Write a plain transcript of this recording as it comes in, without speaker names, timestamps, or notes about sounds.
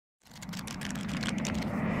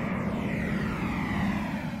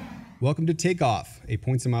Welcome to Takeoff, a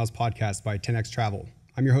Points and Miles podcast by 10X Travel.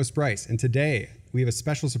 I'm your host, Bryce, and today we have a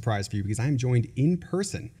special surprise for you because I am joined in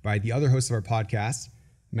person by the other hosts of our podcast,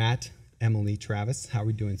 Matt, Emily, Travis. How are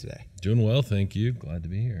we doing today? Doing well, thank you. Glad to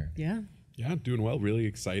be here. Yeah, doing well. Really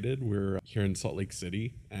excited. We're here in Salt Lake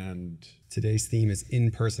City, and today's theme is in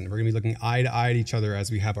person. We're going to be looking eye to eye at each other as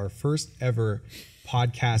we have our first ever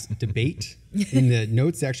podcast debate. In the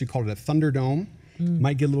notes, they actually called it a Thunderdome.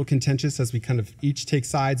 Might get a little contentious as we kind of each take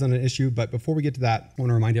sides on an issue. But before we get to that, I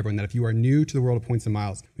want to remind everyone that if you are new to the world of points and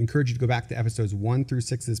miles, we encourage you to go back to episodes 1 through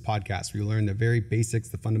 6 of this podcast, where you learn the very basics,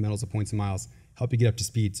 the fundamentals of points and miles, help you get up to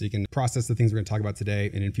speed so you can process the things we're going to talk about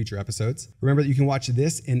today and in future episodes. Remember that you can watch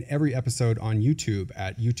this and every episode on YouTube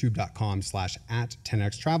at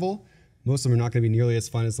youtube.com/@10xtravel. Most of them are not going to be nearly as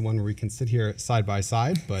fun as the one where we can sit here side by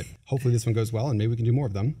side, but hopefully this one goes well and maybe we can do more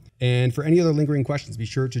of them. And for any other lingering questions, be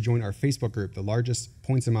sure to join our Facebook group, the largest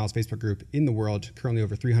Points and Miles Facebook group in the world, currently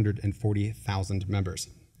over 340,000 members.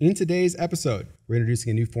 In today's episode, we're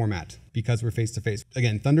introducing a new format because we're face-to-face.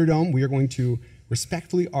 Again, Thunderdome, we are going to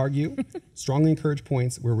respectfully argue, strongly encourage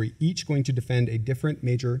points where we're each going to defend a different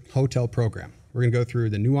major hotel program. We're going to go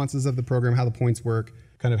through the nuances of the program, how the points work,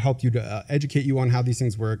 kind of help you to educate you on how these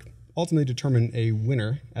things work, ultimately determine a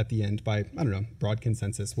winner at the end by, I don't know, broad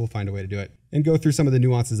consensus. We'll find a way to do it and go through some of the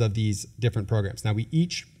nuances of these different programs. Now, we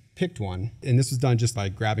each picked one, and this was done just by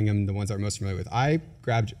grabbing them, the ones that we're most familiar with. I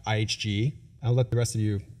grabbed IHG. I'll let the rest of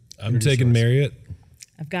you. I'm taking Marriott.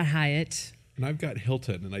 I've got Hyatt. And I've got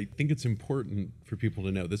Hilton. And I think it's important for people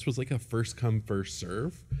to know this was like a first come, first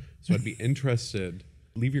serve. So I'd be interested.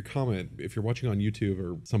 Leave your comment. If you're watching on YouTube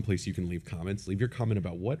or someplace you can leave comments, leave your comment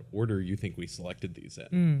about what order you think we selected these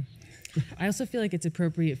in. I also feel like it's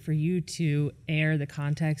appropriate for you to air the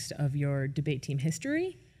context of your debate team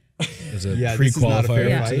history. Is a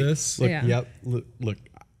pre-qualifier to this? Look, look.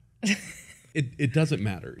 It doesn't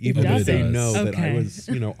matter. Even if they know that I was,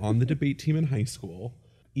 on the debate team in high school,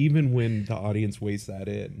 even when the audience weighs that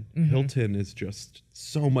in, Hilton is just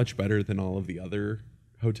so much better than all of the other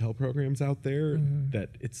hotel programs out there that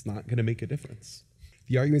it's not going to make a difference.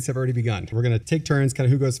 The arguments have already begun. We're going to take turns, kind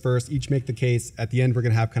of who goes first, each make the case. At the end, we're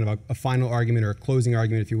going to have kind of a final argument or a closing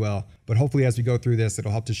argument, if you will. But hopefully as we go through this,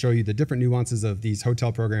 it'll help to show you the different nuances of these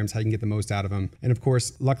hotel programs, how you can get the most out of them. And of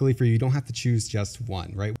course, luckily for you, you don't have to choose just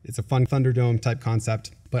one, right? It's a fun Thunderdome type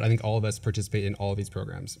concept, but I think all of us participate in all of these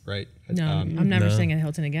programs, right? No, I'm never staying at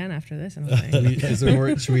Hilton again after this. I don't think. Is there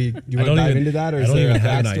more? Do you want to dive into that? Or I is don't there even a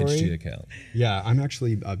have an backstory? IHG account. Yeah, I'm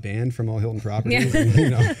actually banned from all Hilton properties.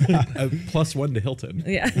 Yeah. And, +1 to Hilton.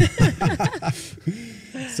 Yeah.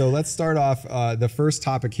 So let's start off. The first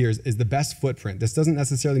topic here is the best footprint. This doesn't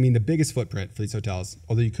necessarily mean the biggest footprint for these hotels,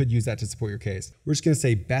 although you could use that to support your case. We're just going to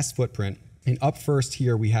say best footprint. And up first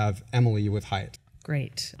here, we have Emily with Hyatt.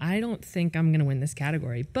 Great. I don't think I'm going to win this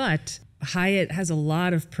category, but Hyatt has a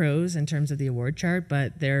lot of pros in terms of the award chart,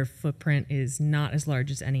 but their footprint is not as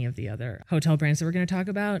large as any of the other hotel brands that we're going to talk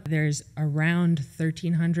about. There's around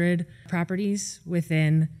 1,300 properties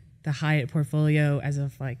within the Hyatt portfolio as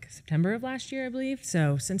of like September of last year, I believe.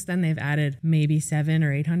 So since then, they've added maybe 700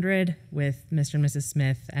 or 800 with Mr. and Mrs.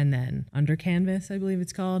 Smith, and then Under Canvas, I believe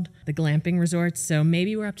it's called, the glamping resorts. So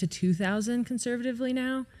maybe we're up to 2,000 conservatively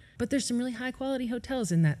now, but there's some really high quality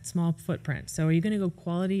hotels in that small footprint. So are you going to go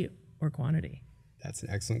quality or quantity? That's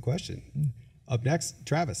an excellent question. Up next,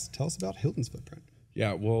 Travis, tell us about Hilton's footprint.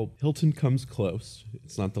 Yeah, well, Hilton comes close.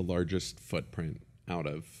 It's not the largest footprint out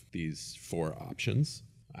of these 4 options.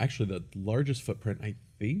 Actually, the largest footprint, I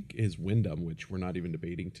think, is Wyndham, which we're not even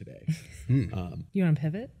debating today. You want to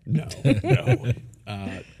pivot? No.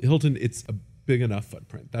 Hilton, it's a big enough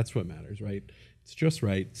footprint. That's what matters, right? It's just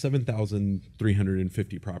right.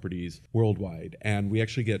 7,350 properties worldwide. And we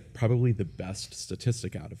actually get probably the best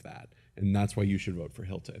statistic out of that. And that's why you should vote for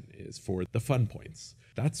Hilton, is for the fun points.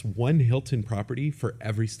 That's 1 Hilton property for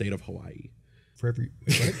every state of Hawaii. For every...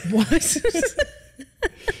 Wait, What?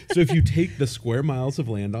 So if you take the square miles of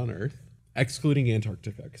land on Earth, excluding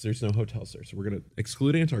Antarctica, because there's no hotels there, so we're going to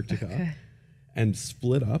exclude Antarctica and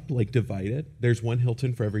split up, like divide it. There's 1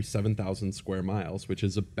 Hilton for every 7,000 square miles, which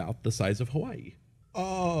is about the size of Hawaii.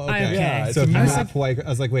 Oh, okay. Okay. Yeah, so if you map Hawaii, I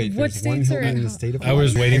was like, wait, What there's 1 states are Hilton in in the state of Hawaii? I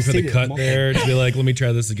was waiting for the State cut of- there to be like, let me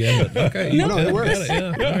try this again. But okay, No, it works. Yeah,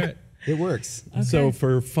 all right. It works. Okay. So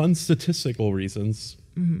for fun statistical reasons,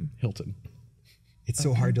 Hilton. It's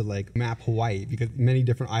so hard to like map Hawaii because many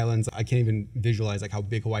different islands. I can't even visualize like how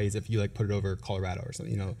big Hawaii is if you like put it over Colorado or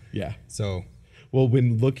something, Yeah. So, Well,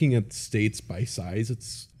 when looking at states by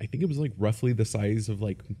size, I think it was like roughly the size of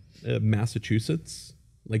like Massachusetts.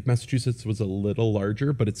 Like Massachusetts was a little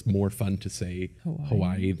larger, but it's more fun to say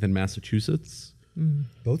Hawaii than Massachusetts.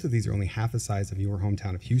 Both of these are only half the size of your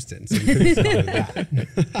hometown of Houston, so you couldn't start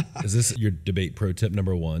with that. Is this your debate pro tip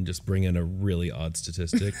number one? Just bring in a really odd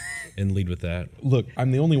statistic and lead with that. Look,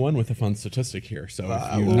 I'm the only one with a fun statistic here, so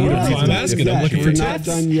if you well, need that's a why I'm asking. I'm looking for You're not tips.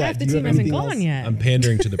 done yet. Half the Do you team have hasn't anything gone else? yet. I'm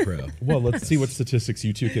pandering to the pro. well, let's see what statistics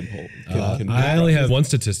you two can pull. I only have one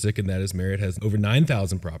statistic, and that is Marriott has over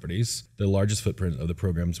 9,000 properties, the largest footprint of the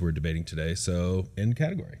programs we're debating today. So, in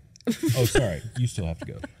category. Oh, sorry. You still have to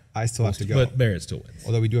go. I still have to go. But Marriott still wins.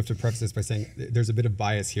 Although we do have to preface this by saying there's a bit of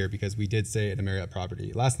bias here because we did say at a Marriott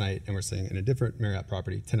property last night, and we're saying in a different Marriott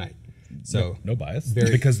property tonight. So no bias,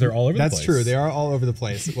 because they're all over the place. That's true. They are all over the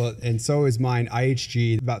place. Well, and so is mine.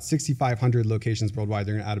 IHG, about 6,500 locations worldwide.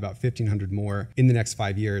 They're going to add about 1,500 more in the next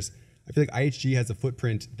 5 years. I feel like IHG has a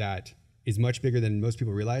footprint that is much bigger than most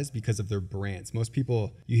people realize because of their brands. Most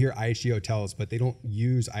people, you hear IHG hotels, but they don't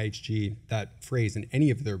use IHG, that phrase, in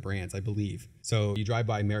any of their brands, I believe. So you drive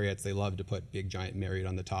by Marriott's, they love to put big giant Marriott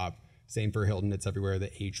on the top. Same for Hilton, it's everywhere,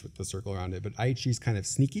 the H with the circle around it. But IHG is kind of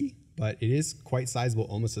sneaky, but it is quite sizable,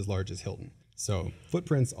 almost as large as Hilton. So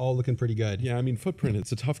footprints all looking pretty good. Yeah, I mean, footprint,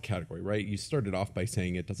 it's a tough category, right? You started off by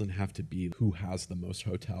saying it doesn't have to be who has the most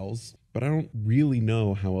hotels, but I don't really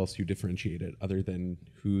know how else you differentiate it other than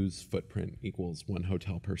whose footprint equals one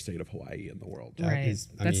hotel per state of Hawaii in the world. Right.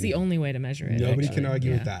 That's the only way to measure it. Nobody actually. can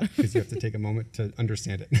argue with that because you have to take a moment to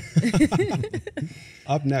understand it.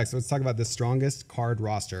 Up next, let's talk about the strongest card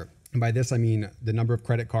roster. And by this, I mean the number of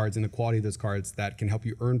credit cards and the quality of those cards that can help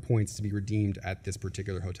you earn points to be redeemed at this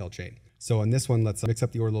particular hotel chain. So on this one, let's mix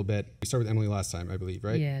up the order a little bit. We started with Emily last time, I believe,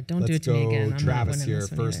 right? Yeah, don't do it to me again. I'm not Travis winning here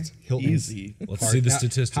this one first. either. Hilton's Easy. Let's see the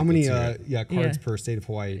statistic. How many Let's hear it. cards Yeah. per state of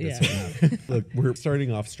Hawaii does Yeah. Hilton have? Look, we're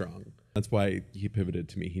starting off strong. That's why he pivoted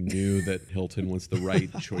to me. He knew that Hilton was the right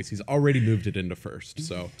choice. He's already moved it into first.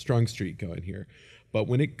 So strong streak going here. But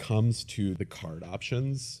when it comes to the card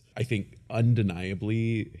options, I think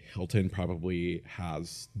undeniably Hilton probably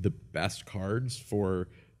has the best cards for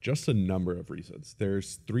just a number of reasons.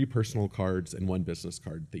 There's 3 personal cards and 1 business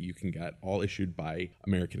card that you can get, all issued by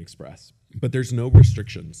American Express. But there's no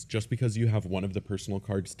restrictions. Just because you have one of the personal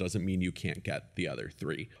cards doesn't mean you can't get the other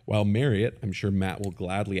 3. While Marriott, I'm sure Matt will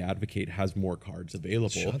gladly advocate, has more cards available.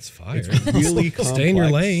 Shots fired. It's really complex Stay in your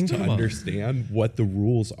lane. to Come on. understand what the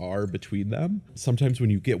rules are between them. Sometimes when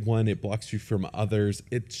you get one, it blocks you from others.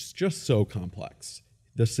 It's just so complex.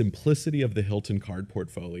 The simplicity of the Hilton card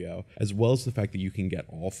portfolio, as well as the fact that you can get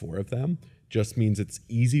all 4 of them, just means it's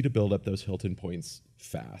easy to build up those Hilton points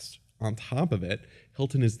fast. On top of it,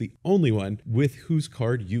 Hilton is the only one with whose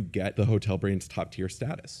card you get the hotel brand's top tier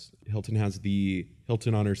status. Hilton has the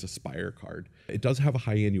Hilton Honors Aspire card. It does have a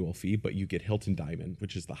high annual fee, but you get Hilton Diamond,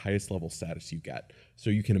 which is the highest level status you get. So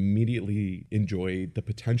you can immediately enjoy the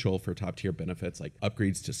potential for top tier benefits like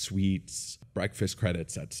upgrades to suites, breakfast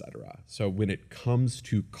credits, etc. So when it comes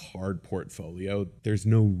to card portfolio, there's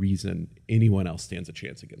no reason anyone else stands a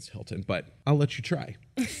chance against Hilton, but I'll let you try.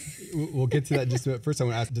 We'll get to that in just a bit. First, I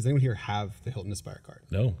want to ask, does anyone here have the Hilton Aspire card?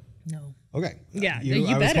 No. No. Okay. Yeah, You, you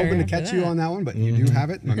I was better hoping to after catch you that. on that one, but you do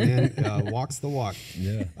have it. My man walks the walk.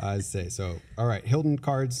 Yeah. I say so. All right, Hilton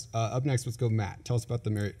cards. Up next, let's go Matt. Tell us about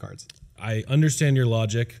the Marriott cards. I understand your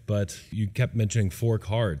logic, but you kept mentioning 4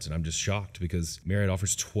 cards, and I'm just shocked because Marriott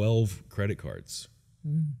offers 12 credit cards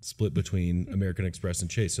split between American Express and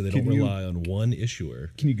Chase, so they don't rely on one issuer.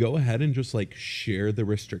 Can you go ahead and just like share the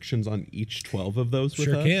restrictions on each 12 of those with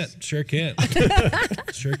us? Sure can't.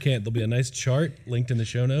 Sure can't. There'll be a nice chart linked in the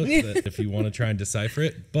show notes that if you want to try and decipher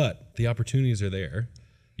it, but the opportunities are there.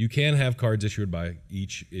 You can have cards issued by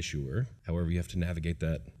each issuer. However, you have to navigate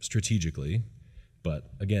that strategically. But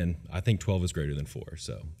again, I think 12 is greater than 4,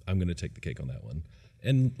 so I'm going to take the cake on that one.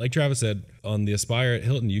 And like Travis said, on the Aspire at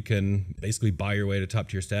Hilton, you can basically buy your way to top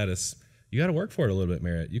tier status. You got to work for it a little bit,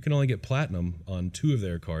 Marriott. You can only get platinum on 2 of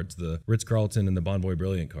their cards, the Ritz-Carlton and the Bonvoy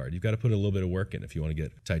Brilliant card. You've got to put a little bit of work in if you want to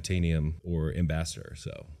get titanium or ambassador.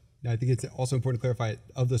 So Now, I think it's also important to clarify,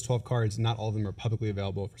 of those 12 cards, not all of them are publicly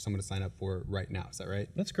available for someone to sign up for right now. Is that right?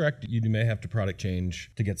 that's correct. You may have to product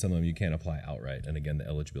change to get some of them. You can't apply outright. And again, the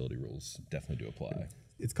eligibility rules definitely do apply.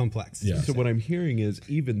 It's complex. Yeah. So what I'm hearing is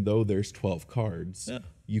even though there's 12 cards,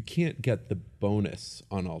 you can't get the bonus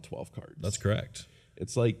on all 12 cards. That's correct.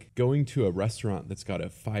 It's like going to a restaurant that's got a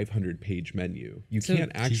 500-page menu. You So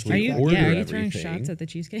can't are actually you, order are you everything. throwing shots at the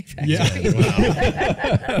Cheesecake Factory?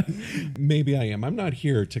 Maybe I am. I'm not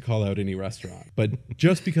here to call out any restaurant. But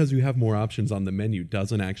just because you have more options on the menu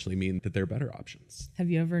doesn't actually mean that they're better options. Have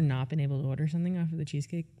you ever not been able to order something off of the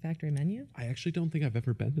Cheesecake Factory menu? I actually don't think I've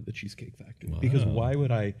ever been to the Cheesecake Factory. Because why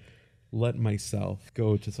would I let myself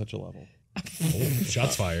go to such a level?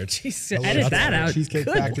 Shots fired. Jeez, edit that out. Cheesecake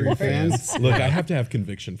Good Factory Lord. fans. Look, I have to have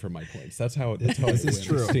conviction for my points. That's how this is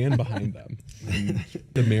true. Stand behind them. And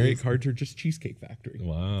the Marriott cards are just Cheesecake Factory.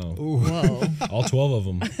 Wow. Whoa. All 12 of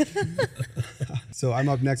them. So I'm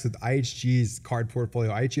up next with IHG's card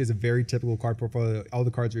portfolio. IHG has a very typical card portfolio. All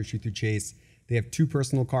the cards are issued through Chase. They have 2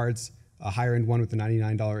 personal cards, a higher end one with a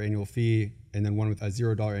 $99 annual fee, and then one with a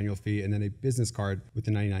 $0 annual fee, and then a business card with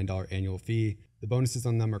a $99 annual fee. The bonuses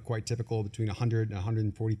on them are quite typical, between 100 and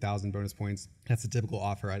 140,000 bonus points. That's a typical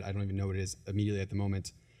offer. I don't even know what it is immediately at the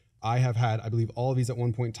moment. I have had, I believe, all of these at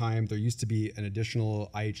one point in time. There used to be an additional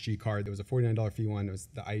IHG card. There was a $49 fee one. It was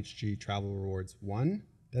the IHG Travel Rewards 1.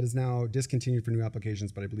 That is now discontinued for new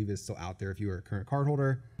applications, but I believe it's still out there if you are a current card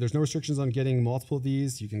holder. There's no restrictions on getting multiple of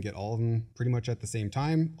these. You can get all of them pretty much at the same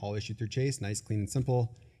time, all issued through Chase. Nice, clean, and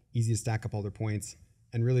simple. Easy to stack up all their points.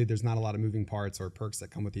 And really, there's not a lot of moving parts or perks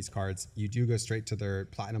that come with these cards. You do go straight to their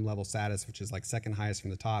platinum level status, which is like second highest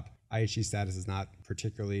from the top. IHG status is not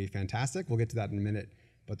particularly fantastic. We'll get to that in a minute.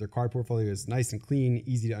 But their card portfolio is nice and clean,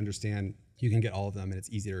 easy to understand. You can get all of them, and it's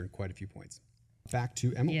easy to earn quite a few points. Back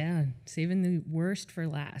to Emily. Yeah, saving the worst for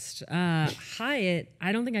last. Hyatt,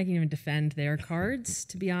 I don't think I can even defend their cards,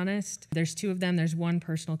 to be honest. There's 2 of them. There's one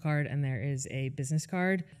personal card and there is a business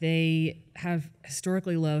card. They have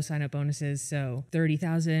historically low sign-up bonuses, so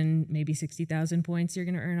 30,000, maybe 60,000 points you're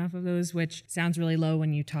going to earn off of those, which sounds really low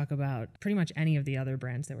when you talk about pretty much any of the other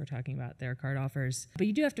brands that we're talking about, their card offers. But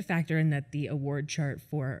you do have to factor in that the award chart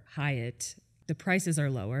for Hyatt, the prices are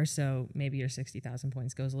lower, so maybe your 60,000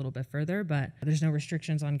 points goes a little bit further, but there's no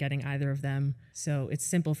restrictions on getting either of them. So it's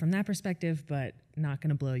simple from that perspective, but not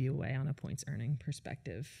going to blow you away on a points earning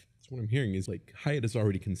perspective. That's what I'm hearing is like Hyatt has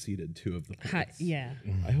already conceded 2 of the points. Yeah.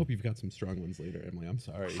 I hope you've got some strong ones later, Emily. I'm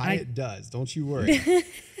sorry. Hyatt does. Don't you worry.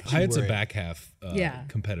 Hyatt's a back half Yeah.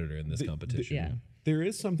 competitor in this competition. Yeah. There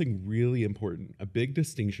is something really important, a big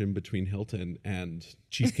distinction between Hilton and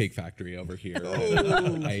Cheesecake Factory over here at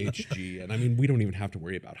IHG. And I mean, we don't even have to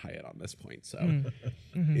worry about Hyatt on this point. So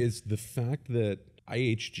is the fact that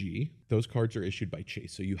IHG, those cards are issued by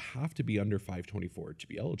Chase. So you have to be under 524 to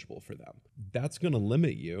be eligible for them. That's going to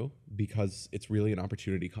limit you because it's really an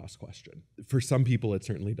opportunity cost question. For some people, it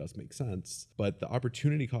certainly does make sense. But the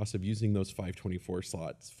opportunity cost of using those 524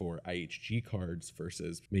 slots for IHG cards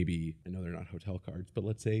versus maybe, I know they're not hotel cards, but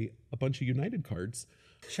let's say a bunch of United cards.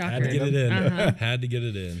 Shocker. Had to get it in. Had to get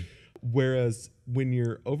it in. Whereas when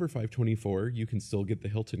you're over 524, you can still get the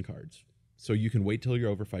Hilton cards. So you can wait till you're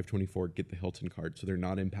over 524, get the Hilton card, so they're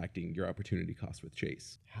not impacting your opportunity cost with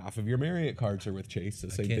Chase. Half of your Marriott cards are with Chase, the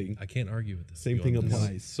same thing. I can't argue with this. Same thing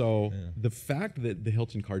applies. So the fact that the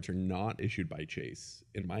Hilton cards are not issued by Chase,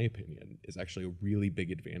 in my opinion, is actually a really big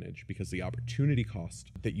advantage because the opportunity cost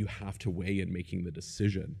that you have to weigh in making the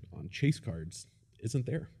decision on Chase cards isn't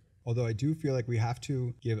there. Although I do feel like we have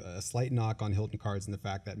to give a slight knock on Hilton cards in the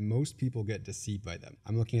fact that most people get deceived by them.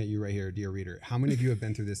 I'm looking at you right here, dear reader. How many of you have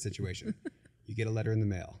been through this situation? You get a letter in the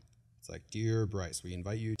mail. It's like, dear Bryce, we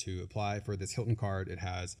invite you to apply for this Hilton card. It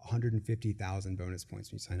has 150,000 bonus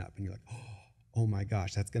points when you sign up. And you're like, oh my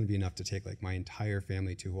gosh, that's going to be enough to take like my entire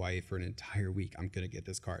family to Hawaii for an entire week. I'm going to get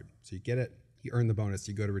this card. So you get it. You earn the bonus,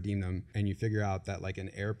 you go to redeem them, and you figure out that like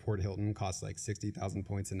an airport Hilton costs like 60,000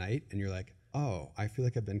 points a night. And you're like, oh, I feel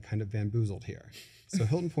like I've been kind of bamboozled here. So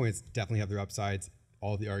Hilton points definitely have their upsides.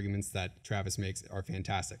 All the arguments that Travis makes are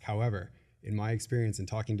fantastic. However, in my experience in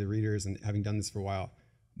talking to readers and having done this for a while,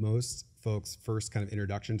 most folks' first kind of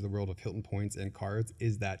introduction to the world of Hilton points and cards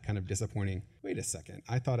is that kind of disappointing, wait a second,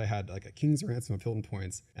 I thought I had like a king's ransom of Hilton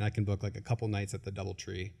points and I can book like a couple nights at the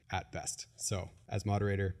DoubleTree at best. So as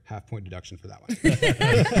moderator, half-point deduction for that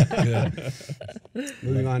one.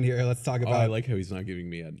 Moving on here, let's talk about... I like how he's not giving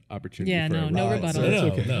me an opportunity for a no rebuttal. rebuttal.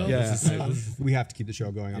 No, okay. no. Yeah. We have to keep the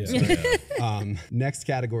show going. I'm sorry. Next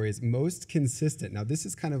category is most consistent. Now, this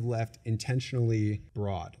is kind of left intentionally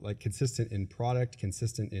broad, like consistent in product,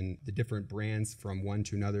 consistent in the different brands from one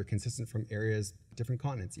to another, consistent from areas, different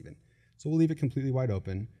continents even. So we'll leave it completely wide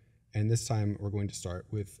open. And this time we're going to start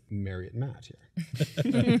with Marriott Matt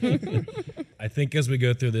here. I think as we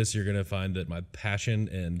go through this, you're going to find that my passion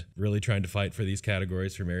and really trying to fight for these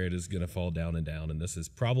categories for Marriott is going to fall down and down. And this is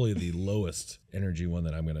probably the lowest energy one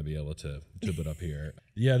that I'm going to be able to put up here.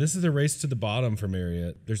 Yeah, this is a race to the bottom for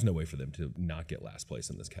Marriott. There's no way for them to not get last place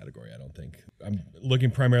in this category, I don't think. I'm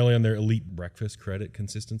looking primarily on their elite breakfast credit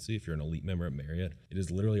consistency. If you're an elite member at Marriott, it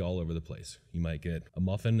is literally all over the place. You might get a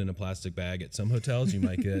muffin in a plastic bag at some hotels. You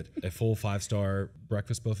might get a full 5-star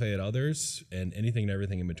breakfast buffet at others, and anything and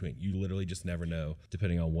everything in between. You literally just never never know,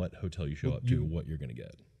 depending on what hotel you show up to, what you're going to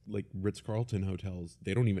get. Like Ritz-Carlton hotels,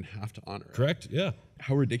 they don't even have to honor it. Correct? Yeah.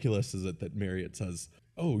 How ridiculous is it that Marriott says,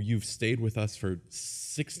 oh, you've stayed with us for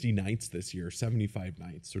 60 nights this year, 75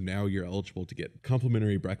 nights, so now you're eligible to get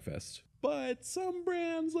complimentary breakfast. But some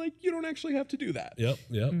brands, like, you don't actually have to do that. Yep.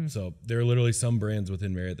 So there are literally some brands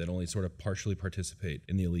within Marriott that only sort of partially participate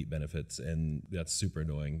in the elite benefits, and that's super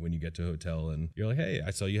annoying when you get to a hotel and you're like, hey,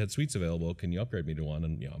 I saw you had suites available. Can you upgrade me to one?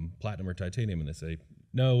 And I'm platinum or titanium, and they say,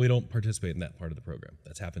 no, we don't participate in that part of the program.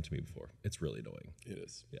 That's happened to me before. It's really annoying. It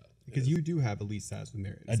is. Yeah. Because you do have elite status with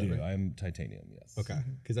Marriott. I do. Right? I'm titanium, yes. Okay.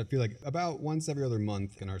 Because I feel like about once every other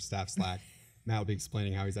month in our staff Slack, Matt will be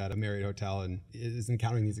explaining how he's at a Marriott hotel and is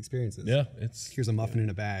encountering these experiences. Yeah. Here's a muffin in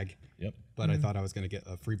a bag. Yep. But I thought I was going to get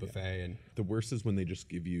a free buffet. And The worst is when they just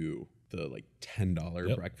give you the like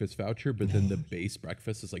 $10 breakfast voucher, but then the base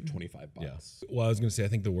breakfast is like $25. Yeah. Well, I was going to say, I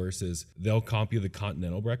think the worst is they'll comp you the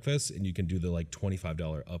continental breakfast and you can do the like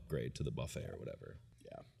 $25 upgrade to the buffet or whatever.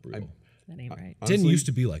 Yeah. Brutal. That ain't right. It didn't used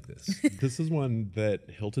to be like this. This is one that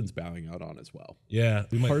Hilton's bowing out on as well. Yeah.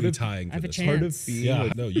 We might Part be of- tying I have for a this. chance. Part of being Yeah.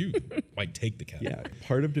 like, No, you might take the cat. yeah,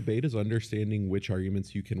 part of debate is understanding which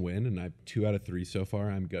arguments you can win, and I've 2 out of 3 so far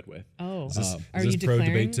I'm good with. Oh, Is are this you pro declaring?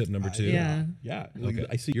 debate tip number 2? Yeah. Yeah, Okay.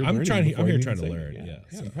 I see you're I'm learning trying to- before I'm here I'm trying to even learn, saying it.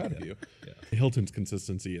 yeah. I'm proud of you. Yeah. Hilton's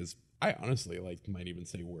consistency is, I honestly like might even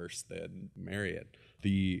say worse than Marriott.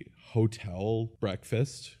 The hotel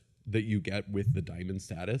breakfast that you get with the diamond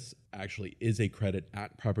status actually is a credit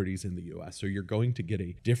at properties in the US. So you're going to get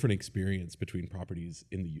a different experience between properties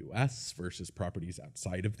in the US versus properties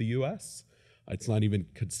outside of the US. It's not even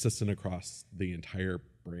consistent across the entire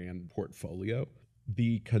brand portfolio.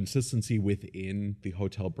 The consistency within the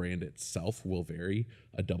hotel brand itself will vary.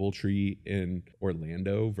 A DoubleTree in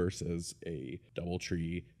Orlando versus a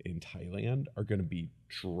DoubleTree in Thailand are going to be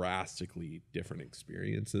drastically different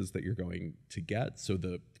experiences that you're going to get. So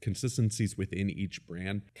the consistencies within each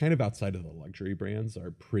brand, kind of outside of the luxury brands,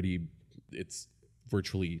 are it's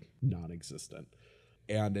virtually non-existent.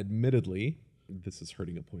 And admittedly, this is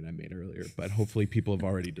hurting a point I made earlier, but hopefully people have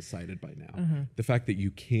already decided by now. The fact that you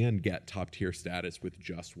can get top tier status with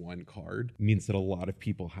just one card means that a lot of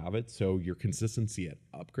people have it. So your consistency at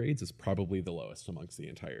upgrades is probably the lowest amongst the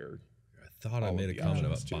entire. I thought I all made of a the comment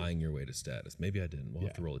about options, too. buying your way to status. Maybe I didn't. We'll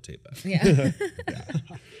have to roll the tape back. Yeah.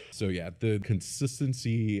 So yeah, the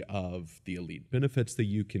consistency of the elite benefits that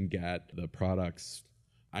you can get, the products,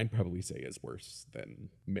 I'd probably say is worse than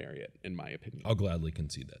Marriott, in my opinion. I'll gladly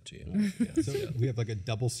concede that to you. Yes, so yeah. we have like a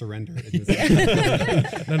double surrender. In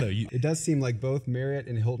this No, It does seem like both Marriott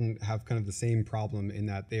and Hilton have kind of the same problem in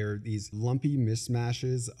that they're these lumpy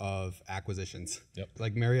mismatches of acquisitions. Yep.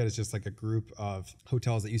 Like Marriott is just like a group of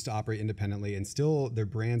hotels that used to operate independently and still their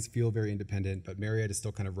brands feel very independent, but Marriott is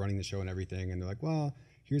still kind of running the show and everything. And they're like, well,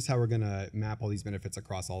 here's how we're going to map all these benefits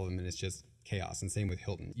across all of them. And it's just chaos. And same with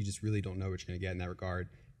Hilton. You just really don't know what you're going to get in that regard.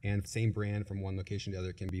 And same brand from one location to the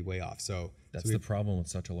other can be way off. So That's the problem with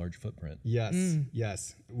such a large footprint. yes,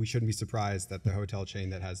 yes. We shouldn't be surprised that the hotel chain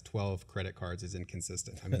that has 12 credit cards is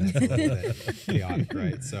inconsistent. I mean, that's a little bit chaotic,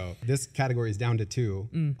 right? So this category is down to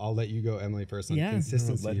 2. I'll let you go, Emily, first on Yeah.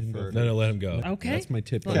 consistency. Let him go. No, let him go. Okay. That's my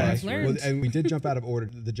tip. Well, guys. I've learned. Well, and we did jump out of order.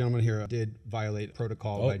 The gentleman here did violate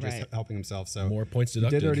protocol by just right. helping himself. So More points he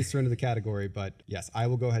deducted. did already surrender the category, but yes, I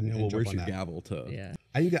will go ahead and, Well, and jump where's on your that. gavel to? Yeah.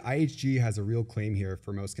 I think that IHG has a real claim here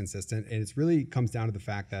for most consistent, and it's really comes down to the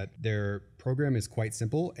fact that their program is quite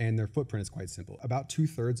simple and their footprint is quite simple. About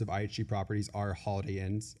 2/3 of IHG properties are Holiday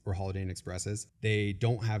Inns or Holiday Inn Expresses. They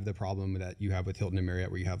don't have the problem that you have with Hilton and Marriott,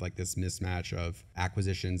 where you have like this mismatch of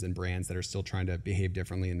acquisitions and brands that are still trying to behave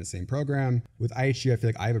differently in the same program. With IHG, I feel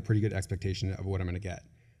like I have a pretty good expectation of what I'm going to get.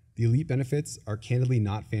 The elite benefits are candidly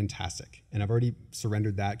not fantastic, and I've already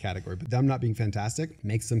surrendered that category, but them not being fantastic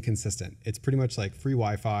makes them consistent. It's pretty much like free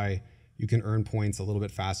Wi-Fi. You can earn points a little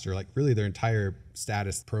bit faster. Like really their entire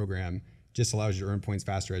status program just allows you to earn points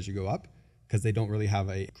faster as you go up, because they don't really have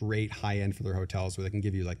a great high end for their hotels where they can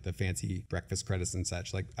give you like the fancy breakfast credits and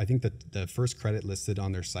such. Like I think that the first credit listed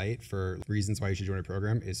on their site for reasons why you should join a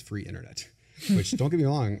program is free internet. Which, don't get me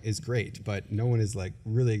wrong, is great, but no one is like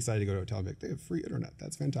really excited to go to a hotel and be like, they have free internet.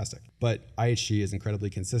 That's fantastic. But IHG is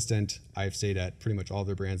incredibly consistent. I've stayed at pretty much all of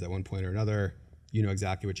their brands at one point or another. You know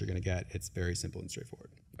exactly what you're going to get. It's very simple and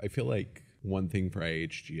straightforward. I feel like one thing for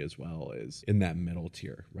IHG as well is in that middle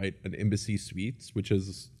tier, right? An Embassy Suites, which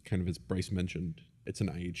is kind of, as Bryce mentioned, it's an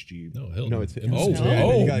IHG. No, Hilton. No, it's Embassy.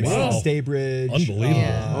 You got wow. Staybridge. Unbelievable.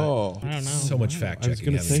 Yeah. Oh, I don't know. So much fact I was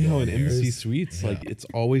checking. going to say having how going an here. Embassy Suites, like it's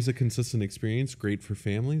always a consistent experience, great for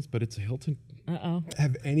families, but it's a Hilton. Uh-oh.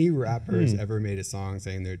 Have any rappers ever made a song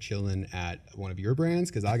saying they're chilling at one of your brands?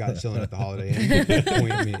 Because I got chilling at the Holiday Inn.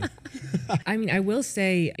 Point at me. I mean, I will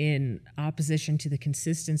say, in opposition to the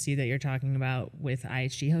consistency that you're talking about with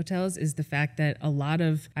IHG hotels, is the fact that a lot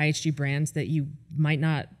of IHG brands that you might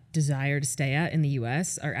not desire to stay at in the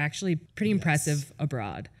US are actually pretty impressive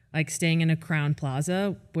abroad. Like staying in a Crown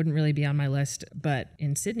Plaza wouldn't really be on my list, but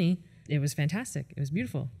in Sydney, it was fantastic. It was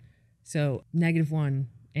beautiful. So -1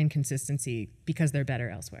 inconsistency because they're better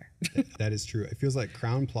elsewhere. That is true. It feels like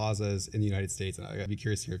Crown Plazas in the United States, and I'd be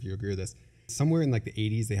curious here if you agree with this. Somewhere in like the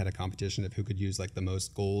 80s, they had a competition of who could use like the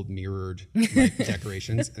most gold mirrored like,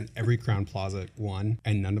 decorations, and every Crown Plaza won,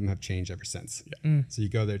 and none of them have changed ever since. Yeah. So you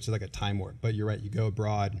go there, it's just like a time warp. But you're right, you go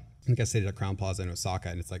abroad. I think I stayed at a Crown Plaza in Osaka,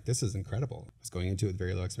 and it's like, this is incredible. I was going into it with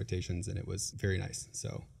very low expectations, and it was very nice.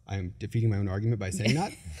 So I am defeating my own argument by saying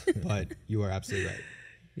that, but you are absolutely right.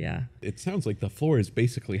 Yeah. It sounds like the floor is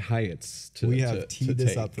basically Hyatt's. We have teed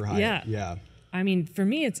this up for Hyatt. Yeah. Yeah. I mean, for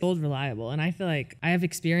me, it's old reliable. And I feel like I have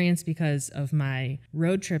experience because of my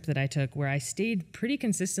road trip that I took where I stayed pretty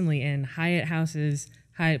consistently in Hyatt houses,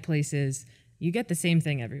 Hyatt places. You get the same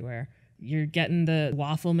thing everywhere. You're getting the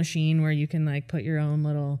waffle machine where you can like put your own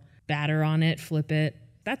little batter on it, flip it.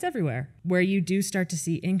 That's everywhere. Where you do start to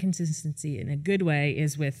see inconsistency in a good way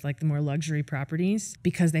is with like the more luxury properties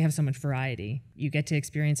because they have so much variety. You get to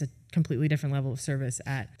experience a completely different level of service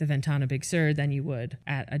at the Ventana Big Sur than you would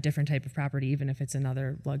at a different type of property, even if it's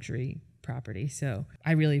another luxury property. So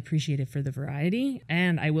I really appreciate it for the variety.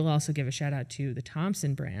 And I will also give a shout out to the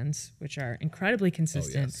Thompson brands, which are incredibly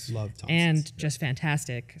consistent. Love Thompsons. And just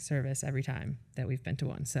fantastic service every time that we've been to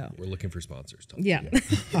one. So We're looking for sponsors. Thompson. yeah.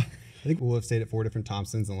 I think we'll have stayed at 4 different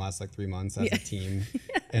Thompsons in the last like 3 months as a team.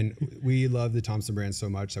 And we love the Thompson brand so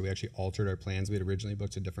much that we actually altered our plans. We had originally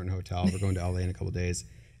booked a different hotel. We're going to LA in a couple of days.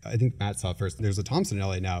 I think Matt saw first. There's a Thompson in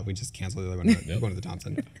LA now. We just canceled the other one. We're going to the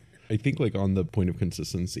Thompson. I think like on the point of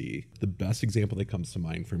consistency, the best example that comes to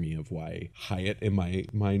mind for me of why Hyatt in my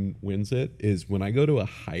mind wins it is when I go to a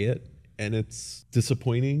Hyatt and it's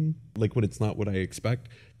disappointing, like when it's not what I expect,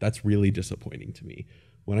 that's really disappointing to me.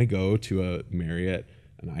 When I go to a Marriott,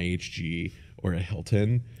 an IHG, or a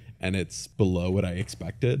Hilton and it's below what I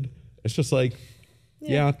expected, it's just like,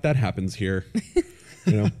 yeah that happens here.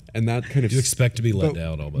 You know, and that kind of You expect to be let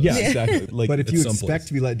down almost. yeah, exactly. Like, But if you expect someplace.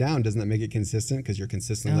 to be let down, doesn't that make it consistent because you're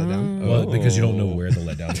consistently let down? Well, because you don't know where the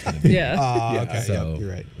letdown is going to be. Yeah. Okay. So, Yep, you're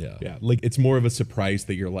right. Yeah. yeah, like it's more of a surprise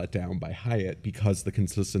that you're let down by Hyatt because the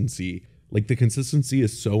consistency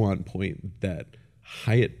is so on point that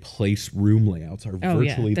Hyatt place room layouts are Oh,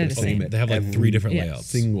 yeah, virtually they're the the same. same. at They have like every 3 different Yeah. layouts.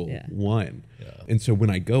 single Yeah. one. Yeah. And so when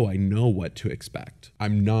I go, I know what to expect.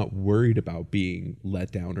 I'm not worried about being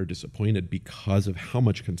let down or disappointed because of how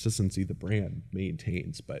much consistency the brand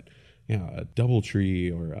maintains. But yeah, a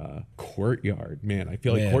DoubleTree or a Courtyard, man, I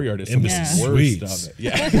feel like Man, Courtyard is some of the Embassy worst Suites. of it.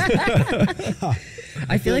 Yeah.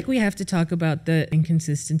 I feel like we have to talk about the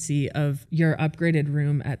inconsistency of your upgraded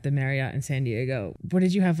room at the Marriott in San Diego. What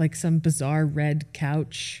did you have, like some bizarre red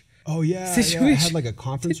couch? Oh, yeah. Situation. I had like a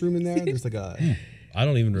conference room in there. There's like a, I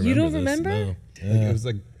don't even remember. You don't this, remember? No. like, it was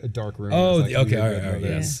like a dark room. Oh, It was, like, okay. weird All red right.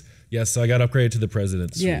 lighting. Yes. Yes. So I got upgraded to the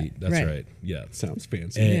President's Yeah, Suite. That's right. right. Yeah. Sounds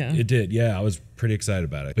fancy. And Yeah. it did. Yeah. I was pretty excited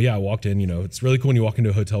about it. But yeah, I walked in, it's really cool when you walk into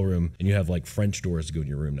a hotel room and you have like French doors to go in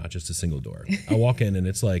your room, not just a single door. I walk in and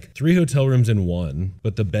it's like 3 hotel rooms in one,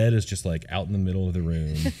 but the bed is just like out in the middle of the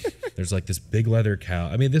room. There's like this big leather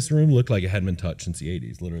couch. I mean, this room looked like it hadn't been touched since the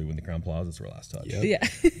 80s, literally when the Crown Plazas were last touched. Yep.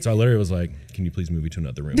 Yeah. So I literally was like, can you please move me to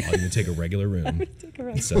another room? I'll even take a regular room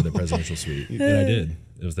instead of the presidential suite. And I did.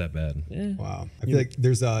 It was that bad. Wow. I feel like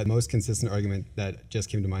there's a most consistent argument that just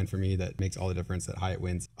came to mind for me that makes all the difference that Hyatt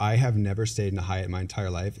wins. I have never stayed in a Hyatt my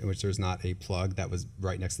entire life in which there's not a plug that was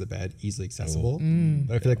right next to the bed, easily accessible.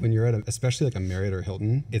 But I feel like when you're at especially like a Marriott or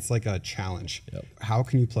Hilton, it's like a challenge. Yep. How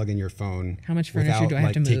can you plug in your phone? How much furniture without, do I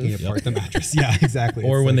have like, to taking move? apart the mattress? Yeah, exactly.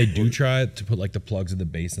 Or It's when like, they do try to put like the plugs at the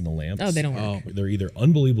base and the lamps. Oh, they don't work. They're either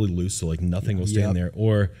unbelievably loose, so like nothing will stay in Yep. there,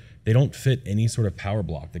 or they don't fit any sort of power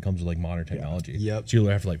block that comes with like modern technology. Yep. So you'll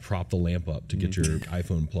have to like prop the lamp up to get your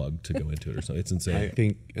iPhone plug to go into it or something. It's I insane.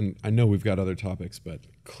 think, and I know we've got other topics, but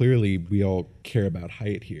clearly we all care about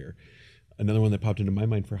Hyatt here. Another one that popped into my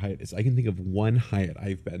mind for Hyatt is I can think of one Hyatt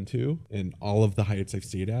I've been to and all of the Hyatts I've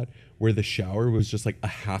stayed at where the shower was just like a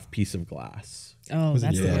half piece of glass. Oh,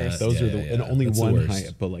 that's the Yeah. worst. Those are the and only That's the one worst.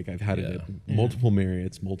 Hyatt, but like I've had it at multiple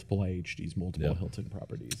Marriotts, multiple IHGs, multiple Hilton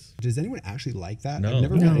properties. does anyone actually like that? No. I've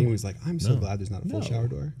never No. met anyone who's like, I'm so glad there's not a full shower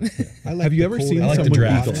door. I like Have you the ever cold seen air. like the someone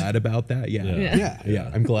draft. be glad about that? Yeah. Yeah.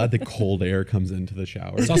 Yeah. I'm glad the cold air comes into the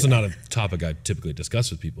shower. It's also not a topic I typically discuss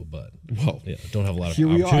with people, but Well, yeah, don't have a lot of Here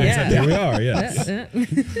we are. opportunities. Yeah. Here we are. Yes.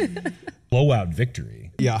 blowout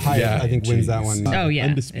victory. Yeah, Hyatt, I think, wins that one. Oh, yeah.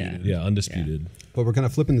 Undisputed. Yeah, undisputed. But we're kind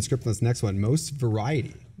of flipping the script on this next one. Most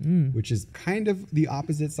variety, which is kind of the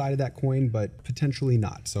opposite side of that coin, but potentially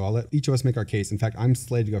not. So I'll let each of us make our case. In fact, I'm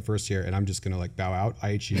slated to go first here, and I'm just going to like bow out.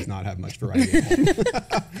 IHG does not have much variety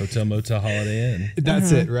at all. Hotel, motel, Holiday Inn.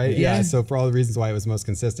 That's it, right? Yeah. So for all the reasons why it was most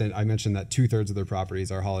consistent, I mentioned that 2/3 of their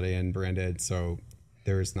properties are Holiday Inn branded. So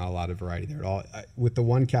there's not a lot of variety there at all. With the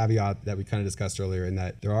one caveat that we kind of discussed earlier, in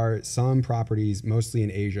that there are some properties, mostly in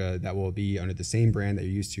Asia, that will be under the same brand that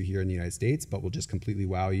you're used to here in the United States, but will just completely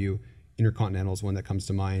wow you. Intercontinental is one that comes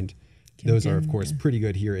to mind. Those are, of course, pretty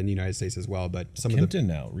good here in the United States as well. But some Kimpton of the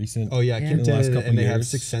now, recent. Oh yeah, in the last Kimpton, couple and they have years.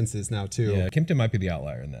 6 Senses now too. Yeah, Kimpton might be the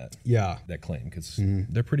outlier in that. Yeah. That claim, because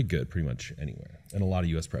they're pretty good pretty much anywhere, and a lot of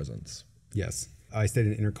U.S. presence. Yes. I stayed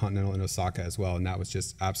in Intercontinental in Osaka as well, and that was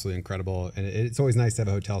just absolutely incredible. And it's always nice to have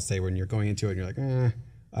a hotel stay when you're going into it and you're like,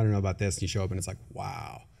 I don't know about this. And you show up and it's like,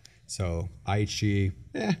 wow. So IHG,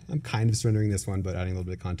 I'm kind of surrendering this one, but adding a little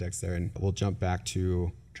bit of context there. And we'll jump back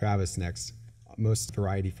to Travis next. Most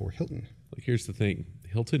variety for Hilton. Like, here's the thing.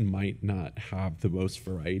 Hilton might not have the most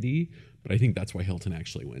variety, but I think that's why Hilton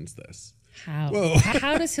actually wins this. How?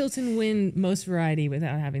 How does Hilton win most variety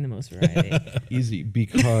without having the most variety? Easy,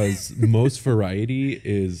 because most variety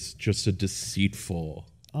is just a deceitful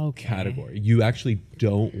category. You actually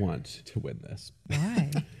don't want to win this. Why?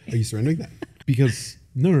 Are you surrendering that? Because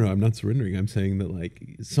no, I'm not surrendering. I'm saying that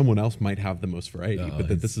like someone else might have the most variety, but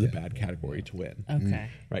that this is a bad category to win. Okay.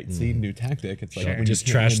 Right. See, new tactic. It's like when Just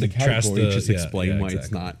you can't trash win the- trash category, the- just yeah, explain why it's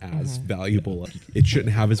exactly. not as valuable. It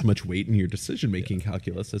shouldn't have as much weight in your decision making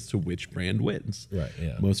calculus as to which brand wins. Right,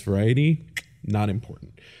 yeah. Most variety, not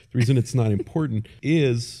important. The reason it's not important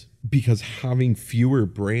is because having fewer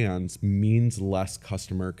brands means less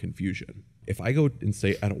customer confusion. If I go and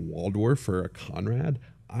stay at a Waldorf or a Conrad,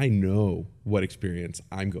 I know what experience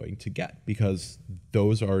I'm going to get because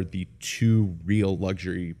those are the 2 real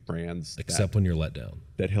luxury brands Except when you're let down.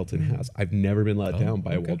 that Hilton has. I've never been let down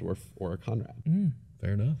by a Waldorf or a Conrad.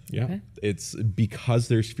 Fair enough. Yeah. It's because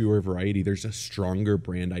there's fewer variety, there's a stronger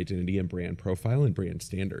brand identity and brand profile and brand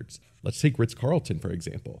standards. Let's take Ritz-Carlton, for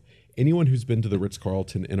example. Anyone who's been to the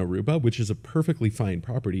Ritz-Carlton in Aruba, which is a perfectly fine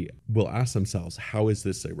property, will ask themselves, how is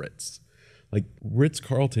this a Ritz? Like,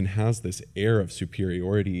 Ritz-Carlton has this air of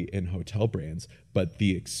superiority in hotel brands, but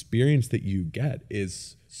the experience that you get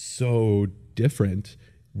is so different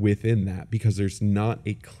within that because there's not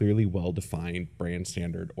a clearly well-defined brand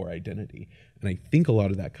standard or identity. And I think a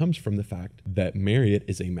lot of that comes from the fact that Marriott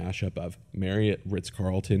is a mashup of Marriott,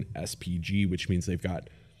 Ritz-Carlton, SPG, which means they've got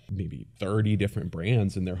maybe 30 different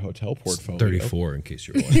brands in their hotel portfolio. 34 in case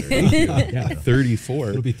you're wondering. Yeah, 34.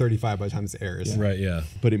 It'll be 35 by the time this airs. Right, yeah.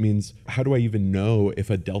 But it means, how do I even know if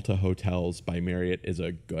a Delta Hotels by Marriott is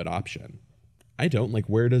a good option? I don't. Like,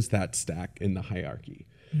 where does that stack in the hierarchy?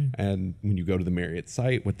 And when you go to the Marriott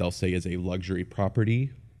site, what they'll say is a luxury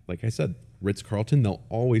property. Like I said, Ritz-Carlton, they'll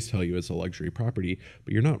always tell you it's a luxury property,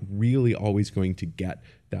 but you're not really always going to get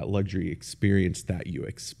that luxury experience that you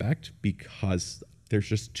expect because there's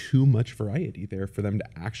just too much variety there for them to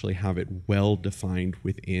actually have it well defined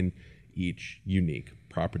within each unique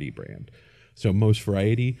property brand. So most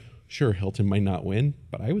variety, sure, Hilton might not win,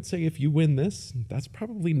 but I would say if you win this, that's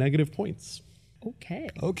probably negative points. Okay.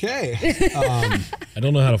 I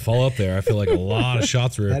don't know how to follow up there. I feel like a lot of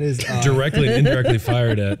shots were That is, directly and indirectly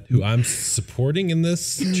fired at who I'm supporting in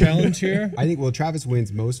this challenge here. I think, well, Travis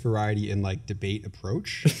wins most variety in like debate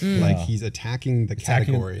approach. Like he's attacking the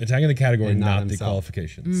category. Attacking the category, and not not the himself.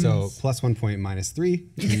 qualifications. So plus 1 point,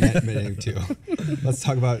 -3, net -2. Let's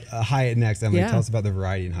talk about Hyatt next. Emily, tell us about the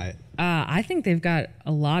variety in Hyatt. I think they've got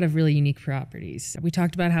a lot of really unique properties. We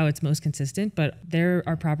talked about how it's most consistent, but there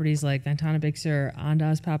are properties like Ventana Big Sur,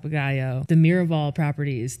 Andaz Papagayo, the Miraval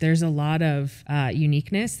properties. There's a lot of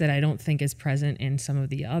uniqueness that I don't think is present in some of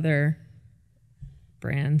the other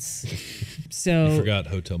brands. So You forgot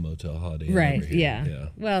Hotel, Motel, Holiday Inn right, over here. yeah.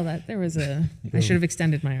 Well, there was I should have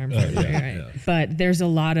extended my arm. Right. yeah. But there's a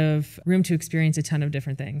lot of room to experience a ton of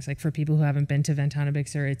different things. Like for people who haven't been to Ventana Big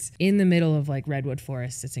Sur, it's in the middle of like redwood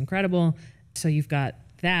forest. It's incredible. So you've got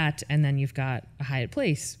that, and then you've got a Hyatt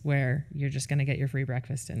Place where you're just going to get your free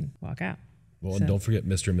breakfast and walk out. Well, So- and don't forget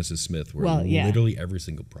Mr. and Mrs. Smith, where Well, yeah. literally every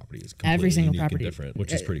single property is completely Every single unique property. and different,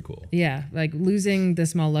 which is pretty cool. Yeah, like losing the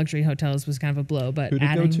small luxury hotels was kind of a blow, but Who'd it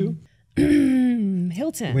go adding to?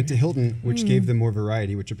 Hilton. Went to Hilton, which gave them more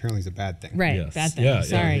variety, which apparently is a bad thing. Right, Yes. bad thing. Yeah,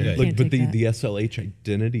 Sorry, yeah, yeah. you Like, can't but take the that. SLH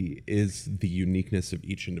identity is the uniqueness of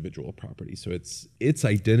each individual property. So its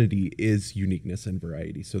identity is uniqueness and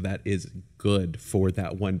variety. So that is good for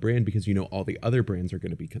that one brand because all the other brands are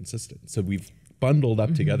going to be consistent. So we've bundled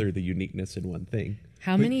up together the uniqueness in one thing.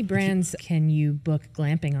 How many brands can you book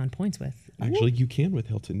glamping on points with? Actually, you can with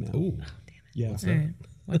Hilton now. Ooh. Yeah. All right.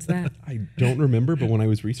 What's that? I don't remember, but when I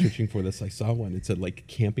was researching for this, I saw one. It said like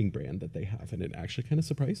camping brand that they have, and it actually kind of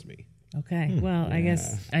surprised me. Okay. Well, I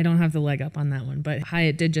guess I don't have the leg up on that one, but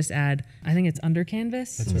Hyatt did just add, I think it's under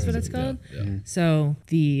canvas is what it's called. Yeah, yeah. So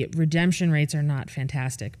the redemption rates are not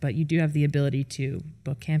fantastic, but you do have the ability to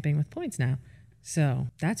book camping with points now. So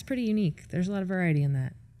that's pretty unique. There's a lot of variety in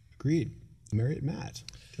that. Agreed. Marriott Matt,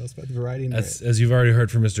 tell us about the variety in Marriott. As you've already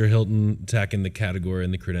heard from Mr. Hilton, attacking the category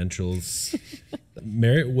and the credentials,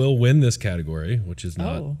 Marriott will win this category, which is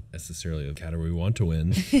not necessarily a category we want to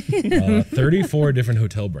win. 34 different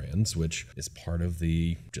hotel brands, which is part of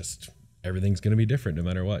the just everything's going to be different no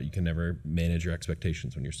matter what. You can never manage your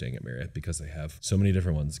expectations when you're staying at Marriott because they have so many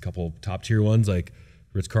different ones. A couple top tier ones like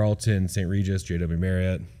Ritz-Carlton, St. Regis, JW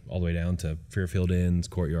Marriott, all the way down to Fairfield Inns,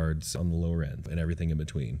 Courtyards on the lower end, and everything in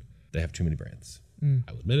between. They have too many brands.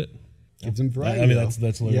 I will admit it. Gives them variety. I mean, though.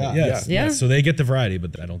 that's literally Yeah. Yeah. yes. So they get the variety,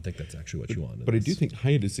 but I don't think that's actually what you want. But I do think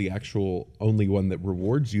Hyatt is the actual only one that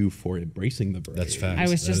rewards you for embracing the variety. That's fact. I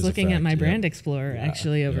was That just is a looking at fact, my yeah. Brand Explorer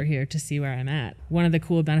actually over here to see where I'm at. One of the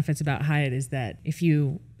cool benefits about Hyatt is that if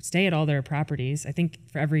you stay at all their properties, I think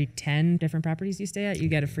for every 10 different properties you stay at, you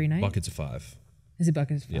get a free night. Buckets of 5. Is it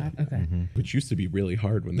buckets of 5? Okay. Which used to be really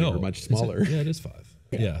hard when they were much smaller. Yeah, it is 5.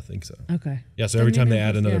 Yeah, I think so. Okay. Yeah, so every time they maybe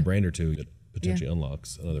add I'll- another yeah. brand or two, it potentially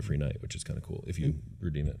unlocks another free night, which is kind of cool if you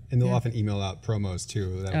redeem it. And they'll often email out promos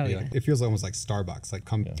too. That would be yeah. like, it feels almost like Starbucks. Like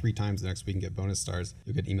come 3 times the next week and get bonus stars.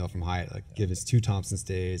 You'll get an email from Hyatt, like give us 2 Thompson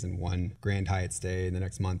stays and 1 Grand Hyatt stay in the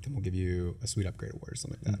next month, and we'll give you a suite upgrade award or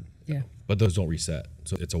something like that. Yeah. But those don't reset.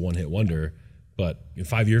 So it's a one-hit wonder. But in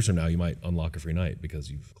 5 years from now, you might unlock a free night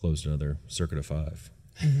because you've closed another circuit of 5.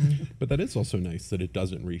 But that is also nice that it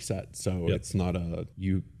doesn't reset. So it's not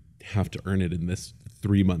you have to earn it in this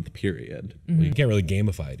 3-month period. Well, you can't really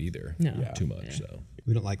gamify it either. No. Too much. So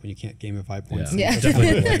We don't like when you can't gamify points. yeah,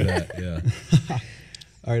 definitely don't like that. Yeah.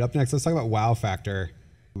 All right, up next, let's talk about wow factor.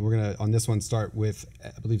 We're gonna on this one start with,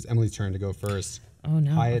 I believe it's Emily's turn to go first. Oh,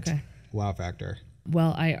 no. Hyatt Okay. wow factor.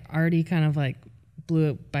 Well, I already kind of like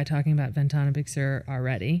blew it by talking about Ventana Big Sur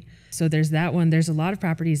already. So there's that one. There's a lot of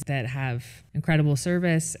properties that have incredible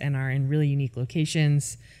service and are in really unique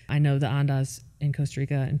locations. I know the Andaz in Costa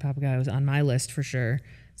Rica and Papagayo is on my list for sure.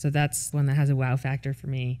 So that's one that has a wow factor for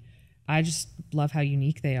me. I just love how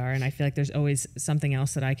unique they are. And I feel like there's always something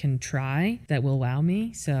else that I can try that will wow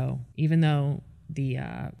me. So even though the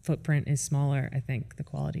footprint is smaller, I think the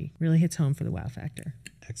quality really hits home for the wow factor.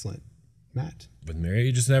 Excellent. Matt. With Marriott,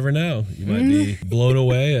 you just never know. You might be blown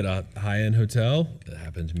away at a high-end hotel. That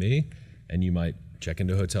happened to me. And you might check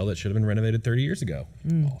into a hotel that should have been renovated 30 years ago.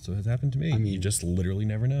 Also has happened to me. You just literally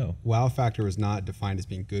never know. Wow factor was not defined as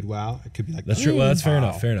being good wow. It could be like That's true. Well, that's fair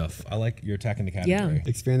enough. Fair enough. I like you're attacking the category. Yeah.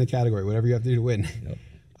 expand the category, whatever you have to do to win.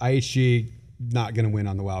 IHG not going to win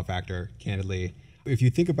on the wow factor, candidly. If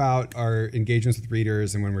you think about our engagements with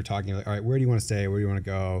readers and when we're talking, like, all right, where do you want to stay? Where do you want to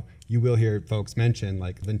go? You will hear folks mention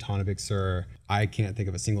like Ventana Big Sur. I can't think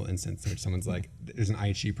of a single instance in which someone's like, there's an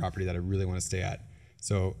IHG property that I really want to stay at.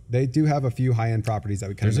 So they do have a few high-end properties that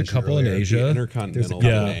we kind of There's a mentioned couple in earlier. Asia. The Intercontinental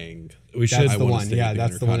Yeah. Penang. We should. That's I the wanna one. stay Yeah, at the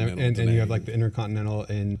that's the one. Intercontinental And you have Penang. like the Intercontinental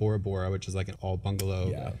in Bora Bora, which is like an all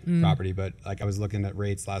bungalow property. But like I was looking at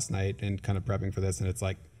rates last night and kind of prepping for this, and it's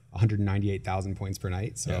like 198,000 points per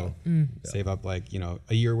night. So save up like,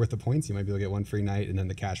 a year worth of points. You might be able to get 1 free night, and then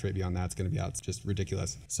the cash rate beyond that's going to be out. It's just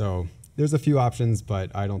ridiculous. So there's a few options,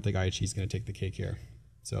 but I don't think IHG is going to take the cake here.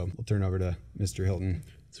 So we'll turn over to Mr. Hilton.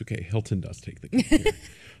 It's okay. Hilton does take the cake here.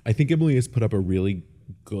 I think Emily has put up a really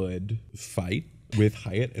good fight with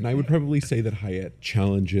Hyatt, and I would probably say that Hyatt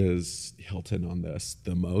challenges Hilton on this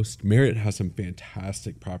the most. Marriott has some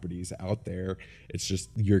fantastic properties out there. It's just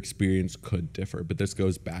your experience could differ, but this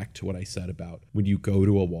goes back to what I said about when you go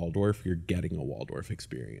to a Waldorf, you're getting a Waldorf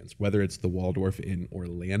experience, whether it's the Waldorf in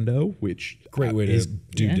Orlando, which Great way to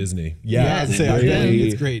do Disney. Yeah, it's I'd say a I've great been. way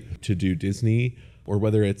It's great. to do Disney, or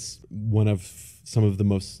whether it's one of some of the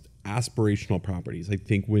most aspirational properties. I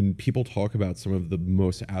think when people talk about some of the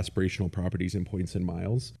most aspirational properties in points and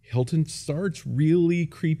miles, Hilton starts really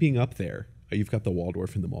creeping up there. You've got the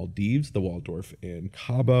Waldorf in the Maldives, the Waldorf in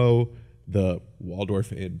Cabo, the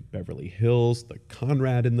Waldorf in Beverly Hills, the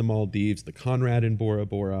Conrad in the Maldives, the Conrad in Bora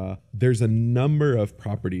Bora. There's a number of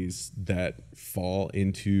properties that fall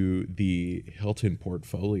into the Hilton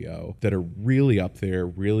portfolio that are really up there,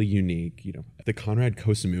 really unique. You know, the Conrad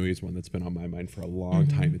Koh Samui is one that's been on my mind for a long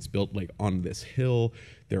time. It's built like on this hill.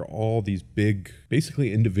 There are all these big,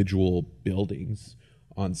 basically individual buildings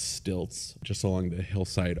on stilts just along the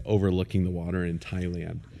hillside overlooking the water in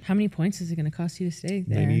Thailand. How many points is it going to cost you to stay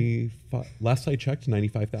there? 95, last I checked,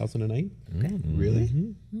 95,000 a night. Okay.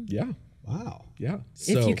 Really? Yeah. Wow. Yeah.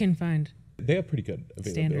 If you can find They have pretty good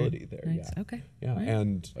availability there. nights. Yeah. Okay. Yeah. Right.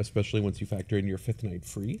 And especially once you factor in your 5th night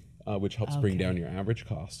free, which helps bring down your average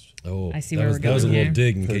cost. Oh, I see that where was, we're that was a going little here.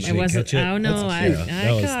 dig in case It you didn't wasn't. catch it. Oh no, I that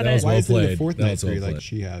caught was it. well Why is it played. the 4th That night was well free like played.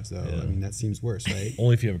 she has though? I mean, that seems worse, right?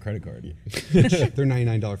 Only if you have a credit card. They're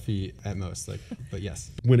 $99 fee at most. Like, but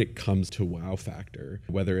yes. When it comes to wow factor,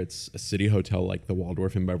 whether it's a city hotel like the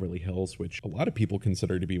Waldorf in Beverly Hills, which a lot of people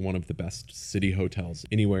consider to be one of the best city hotels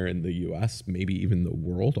anywhere in the US, maybe even the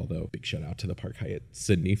world, although big shout out to the Park Hyatt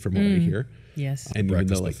Sydney from what I hear. Yes. And even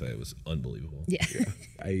though Breakfast like buffet was unbelievable. Yeah.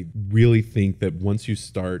 I really think that once you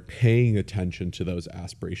start paying attention to those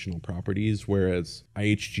aspirational properties, whereas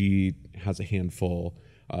IHG has a handful,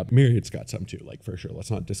 Marriott's got some too, like for sure.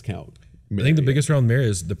 Let's not discount Marriott. I think the biggest around Marriott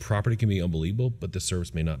is the property can be unbelievable, but the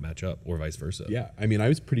service may not match up, or vice versa. Yeah, I mean, I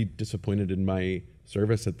was pretty disappointed in my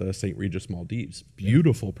service at the St. Regis Maldives.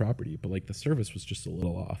 Beautiful property, but like the service was just a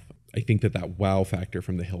little off. I think that wow factor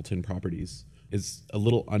from the Hilton properties is a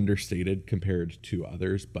little understated compared to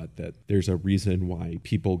others, but that there's a reason why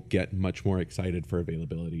people get much more excited for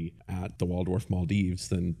availability at the Waldorf Maldives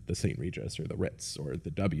than the St. Regis or the Ritz or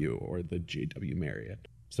the W or the JW Marriott.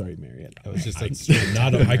 Sorry, Marriott. That was just like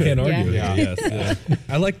I can't argue with Yeah. you. Yes, yeah.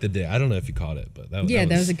 I like the dig. I don't know if you caught it, but that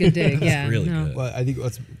was a good dig. Yeah. really no. good. Well, I think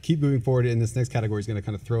let's keep moving forward. And this next category is going to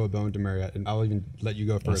kind of throw a bone to Marriott, and I'll even let you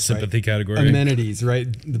go first. Sympathy right? category. Amenities, right?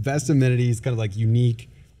 The best amenities, kind of like unique,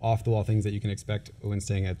 off-the-wall things that you can expect when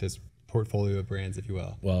staying at this portfolio of brands, if you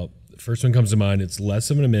will. Well, the first one comes to mind. It's less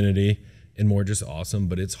of an amenity and more just awesome,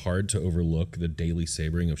 but it's hard to overlook the daily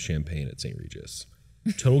savoring of champagne at St. Regis.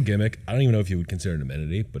 Total gimmick. I don't even know if you would consider it an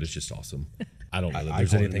amenity, but it's just awesome. I don't know that I there's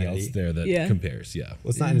call it anything amenity. else there that Yeah. compares. Yeah. Well,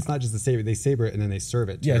 it's not, and it's not just the saber. They saber it and then they serve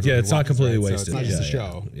it. to Yeah, everyone it's who not walks, completely right? wasted. So it's not just a Yeah,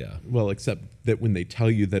 show. Yeah. Well, except that when they tell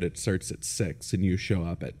you that it starts at 6 and you show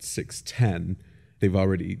up at 6:10, they've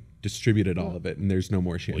already distributed all of it and there's no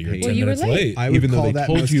more Well, champagne. you're 10 you were minutes late. late. I would Even though call they that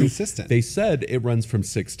told most you, consistent. they said it runs from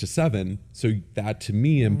 6 to 7. So that to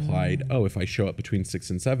me implied, oh, if I show up between 6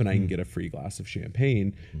 and 7, I can get a free glass of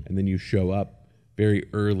champagne. And then you show up very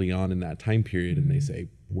early on in that time period and they say,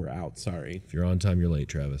 we're out, sorry. If you're on time, you're late,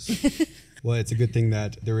 Travis. Well, it's a good thing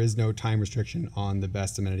that there is no time restriction on the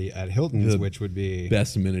best amenity at Hilton's, which would be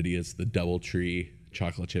Best amenity is the DoubleTree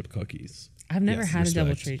chocolate chip cookies. I've never had a respect.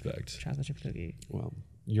 DoubleTree chocolate chip cookie. Well,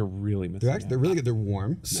 you're really missing they're actually they're really good. They're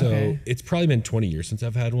warm. So Okay. it's probably been 20 years since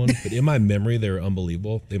I've had one, but in my memory, they were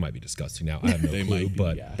unbelievable. They might be disgusting now. I have no They clue, might be,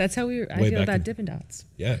 but yeah. That's how I Way feel back about in- Dippin' Dots.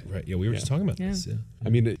 yeah, right. Yeah, we were just talking about Yeah. this. Yeah. I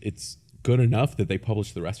mean, it's good enough that they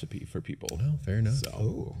publish the recipe for people. Oh, fair enough.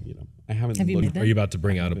 So, I haven't Have you looked. made that? Are you about to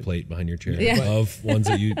bring out a plate behind your chair Yeah. of ones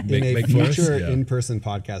that you In a make for us? future Yeah. in-person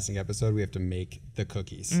podcasting episode, we have to make the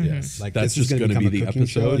cookies. Yes. Like That's this is just going to gonna become be a the cooking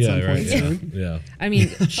show episode. at Yeah, some right. point Yeah. soon. Yeah. I mean,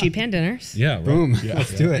 sheep pan dinners. Yeah. Right. Boom.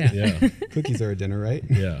 Let's do it. Yeah. Cookies are a dinner, right?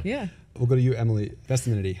 Yeah. Yeah. We'll go to you, Emily. Best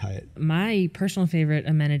amenity, Hyatt. My personal favorite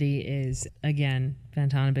amenity is, again,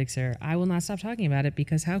 Ventana Big Sur. I will not stop talking about it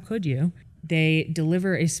because how could you? They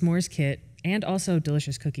deliver a s'mores kit and also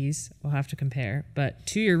delicious cookies. We'll have to compare, but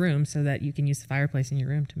to your room so that you can use the fireplace in your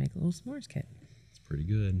room to make a little s'mores kit. It's pretty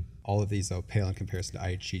good. All of these, though, pale in comparison to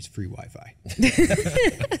IHG's free Wi-Fi.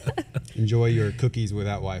 Enjoy your cookies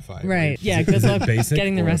without Wi-Fi. Right. Yeah, good luck Basic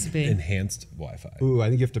getting the or recipe. enhanced Wi-Fi. Ooh, I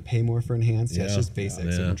think you have to pay more for enhanced. Yeah, it's Yeah. just basic.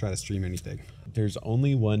 So Yeah. don't try to stream anything. There's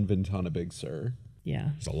only one Ventana Big Sur. Yeah.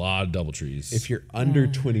 There's a lot of double trees. If you're under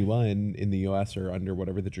 21 in the US or under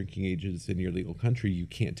whatever the drinking age is in your legal country, you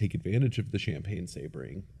can't take advantage of the champagne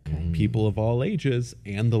savoring. People of all ages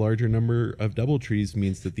and the larger number of double trees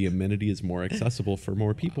means that the amenity is more accessible for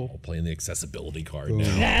more people. playing the accessibility card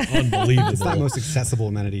now. Unbelievable. It's not the most accessible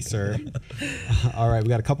amenity, sir. All right, we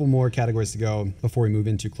got a couple more categories to go before we move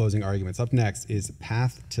into closing arguments. Up next is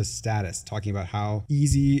path to status, talking about how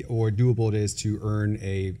easy or doable it is to earn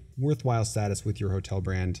a worthwhile status with your hotel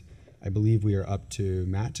brand. I believe we are up to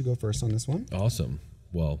Matt to go first on this one. Awesome.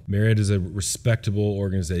 Well, Marriott is a respectable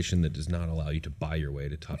organization that does not allow you to buy your way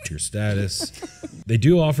to top tier status. They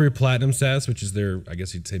do offer platinum status, which is their, I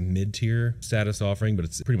guess you'd say, mid-tier status offering, but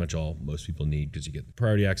it's pretty much all most people need because you get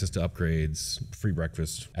priority access to upgrades, free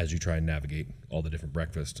breakfast as you try and navigate all the different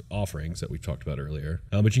breakfast offerings that we've talked about earlier.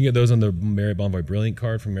 But you can get those on the Marriott Bonvoy Brilliant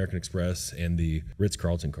card from American Express and the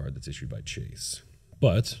Ritz-Carlton card that's issued by Chase.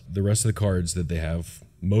 But the rest of the cards that they have,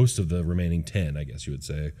 most of the remaining 10, I guess you would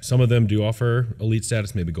say, some of them do offer elite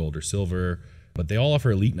status, maybe gold or silver, but they all offer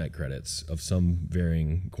elite night credits of some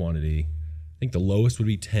varying quantity. I think the lowest would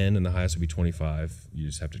be 10 and the highest would be 25. You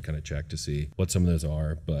just have to kind of check to see what some of those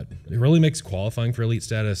are. But it really makes qualifying for elite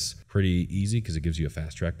status pretty easy because it gives you a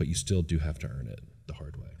fast track, but you still do have to earn it the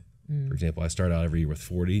hard way. For example, I start out every year with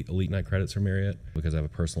 40 elite night credits from Marriott because I have a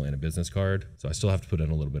personal and a business card. So I still have to put in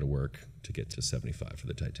a little bit of work to get to 75 for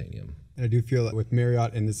the titanium. And I do feel that with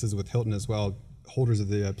Marriott, and this is with Hilton as well, holders of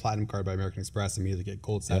the platinum card by American Express immediately get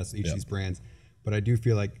gold status with each of these brands. But I do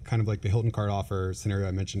feel like kind of like the Hilton card offer scenario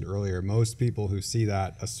I mentioned earlier, most people who see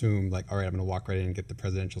that assume like, all right, I'm going to walk right in and get the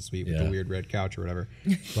presidential suite with the weird red couch or whatever.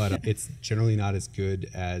 But it's generally not as good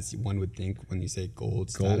as one would think when you say gold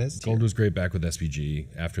status. Gold was great back with SPG.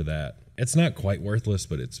 After that, it's not quite worthless,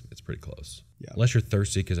 but it's pretty close. Yeah. Unless you're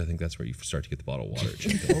thirsty, because I think that's where you start to get the bottled water.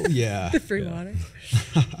 Oh, yeah. The free water.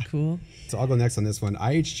 Cool. So I'll go next on this one.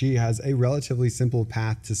 IHG has a relatively simple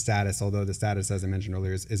path to status, although the status, as I mentioned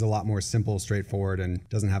earlier, is a lot more simple, straightforward, and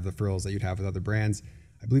doesn't have the frills that you'd have with other brands.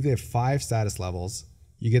 I believe they have 5 status levels.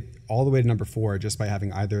 You get all the way to number 4 just by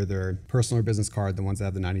having either their personal or business card, the ones that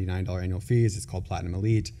have the $99 annual fees. It's called Platinum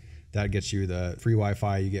Elite. That gets you the free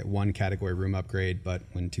Wi-Fi. You get 1 category room upgrade, but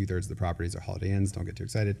when 2/3 of the properties are Holiday Inns, don't get too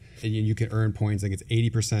excited. And you can earn points. I think it's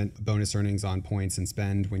 80% bonus earnings on points and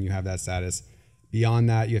spend when you have that status. Beyond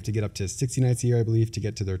that, you have to get up to 60 nights a year, I believe, to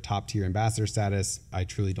get to their top tier ambassador status. I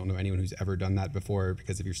truly don't know anyone who's ever done that before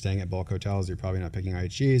because if you're staying at bulk hotels, you're probably not picking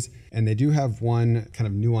IHGs. And they do have one kind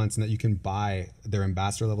of nuance in that you can buy their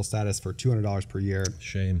ambassador level status for $200 per year.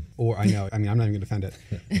 Shame. Or I'm not even going to defend it.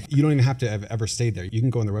 You don't even have to have ever stayed there. You can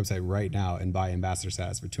go on their website right now and buy ambassador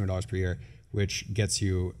status for $200 per year, which gets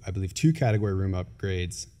you, I believe, 2 category room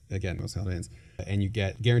upgrades. Again, most Holiday Inns. And you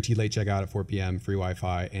get guaranteed late checkout at 4 p.m., free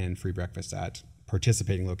Wi-Fi, and free breakfast at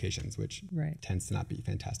participating locations, which tends to not be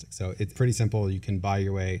fantastic. So it's pretty simple. You can buy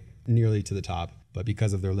your way nearly to the top, but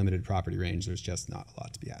because of their limited property range, there's just not a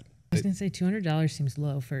lot to be had. I was going to say $200 seems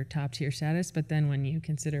low for top tier status, but then when you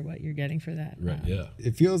consider what you're getting for that,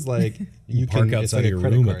 it feels like you park can outside of your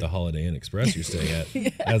room at the Holiday Inn Express you're staying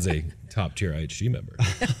at as a top tier IHG member.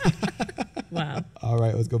 Wow. All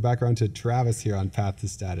right, let's go back around to Travis here on path to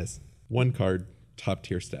status. 1 card, top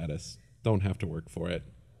tier status. Don't have to work for it.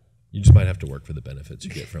 You just might have to work for the benefits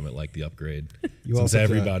you get from it, like the upgrade. Since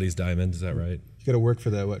everybody's diamond, is that right? You got to work for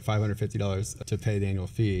the $550 to pay the annual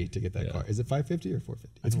fee to get that car. Is it $550 or $450?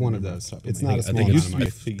 It's one of those. It's not a small amount of money. I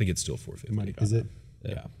think it's still $450. Is it?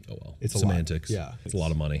 Yeah. Oh well. It's semantics. A lot. Yeah. It's a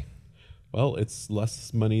lot of money. Well, it's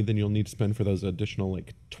less money than you'll need to spend for those additional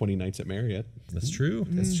 20 nights at Marriott. That's true.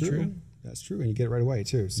 That's true. That's true, and you get it right away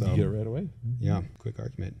too. So you get it right away. Yeah. Quick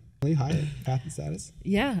argument. Hyatt, path and status?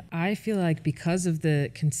 Yeah, I feel like because of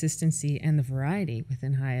the consistency and the variety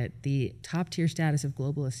within Hyatt, the top tier status of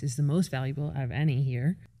Globalist is the most valuable out of any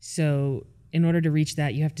here. So in order to reach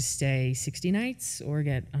that, you have to stay 60 nights or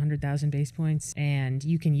get 100,000 base points. And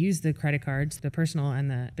you can use the credit cards, the personal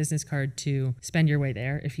and the business card, to spend your way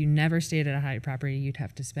there. If you never stayed at a Hyatt property, you'd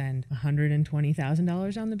have to spend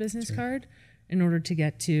 $120,000 on the business card in order to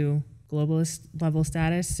get to Globalist level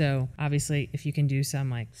status. So obviously if you can do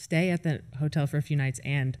some stay at the hotel for a few nights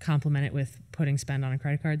and complement it with putting spend on a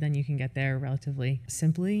credit card, then you can get there relatively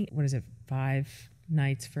simply. What is it? 5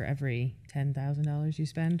 nights for every $10,000 you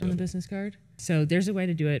spend on the business card. So there's a way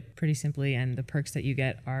to do it pretty simply, and the perks that you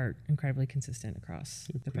get are incredibly consistent across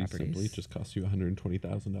the properties. Simply, it just costs you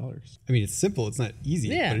 $120,000. I mean, it's simple. It's not easy,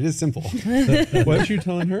 but it is simple. Why aren't you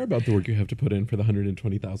telling her about the work you have to put in for the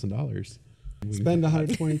 $120,000? Spend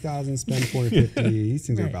 $120,000, spend $450. These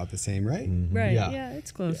things are about the same, right? Mm-hmm. Right. Yeah,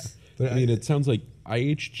 it's close. Yeah. But I mean, it sounds like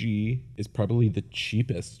IHG is probably the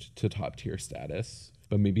cheapest to top tier status,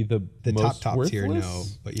 but maybe the most top worthless? Tier, no.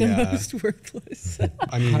 But the most worthless.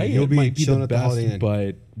 I mean, Hyatt you'll be might be chilling the at the Holiday best, Inn.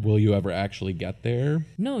 but will you ever actually get there?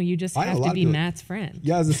 No, you just have to be Matt's friend.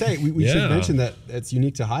 Yeah, I was going to say, we should mention that it's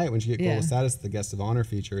unique to Hyatt when you get global status, the guest of honor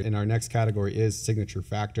feature. And our next category is signature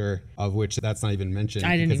factor, of which that's not even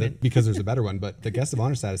mentioned. Because there's a better one. But the guest of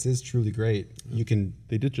honor status is truly great. You can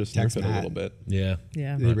They did just text nerf it Matt. a little bit. Yeah.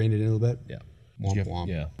 They reined it in a little bit? Yeah. Womp womp.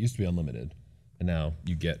 Yeah. Used to be unlimited. And now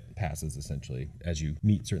you get passes essentially as you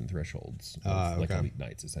meet certain thresholds of elite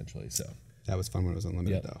nights essentially. So That was fun when it was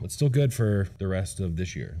unlimited, though. It's still good for the rest of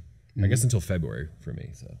this year. I guess until February for me.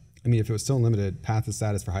 So I mean, if it was still unlimited, path to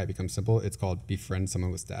status for Hyatt becomes simple. It's called befriend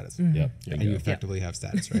someone with status. Yep. And you effectively have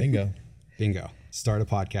status, right? Bingo. Start a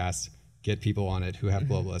podcast, get people on it who have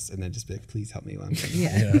globalists, and then just be like, please help me. While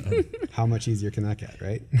I'm How much easier can that get,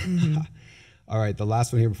 right? All right, the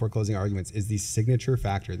last one here before closing arguments is the signature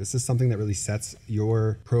factor. This is something that really sets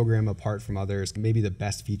your program apart from others. Maybe the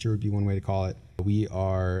best feature would be one way to call it. We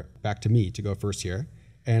are back to me to go first here.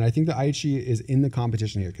 And I think the IHG is in the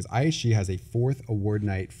competition here because IHG has a 4th award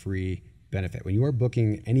night free benefit. When you are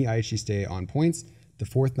booking any IHG stay on points, the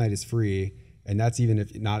 4th night is free. And that's even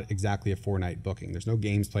if not exactly a 4-night booking. There's no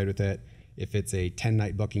games played with it. If it's a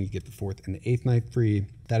 10-night booking, you get the 4th and the 8th night free.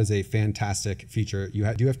 That is a fantastic feature.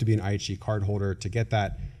 You do have to be an IHG card holder to get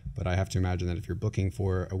that. But I have to imagine that if you're booking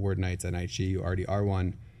for award nights at IHG, you already are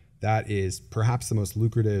one. That is perhaps the most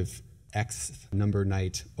lucrative X number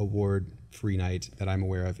night award free night that I'm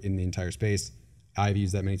aware of in the entire space. I've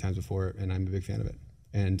used that many times before, and I'm a big fan of it.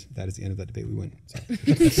 And that is the end of that debate. We win.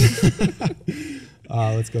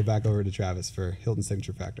 Let's go back over to Travis for Hilton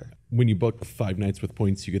signature factor. When you book 5 nights with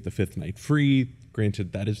points, you get the 5th night free.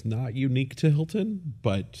 Granted, that is not unique to Hilton,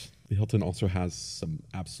 but the Hilton also has some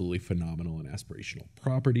absolutely phenomenal and aspirational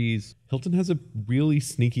properties. Hilton has a really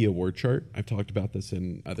sneaky award chart. I've talked about this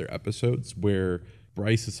in other episodes where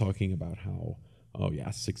Bryce is talking about how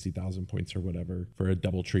 60,000 points or whatever for a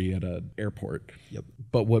DoubleTree at an airport. Yep.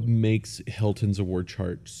 But what makes Hilton's award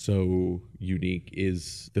chart so unique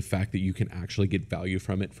is the fact that you can actually get value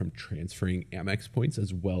from it from transferring Amex points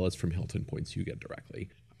as well as from Hilton points you get directly.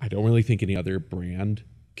 I don't really think any other brand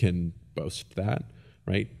can boast that,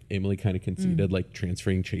 right? Emily kind of conceded like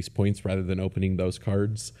transferring Chase points rather than opening those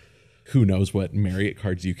cards. Who knows what Marriott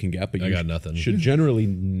cards you can get, but you got nothing. Should generally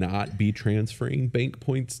not be transferring bank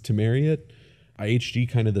points to Marriott. IHG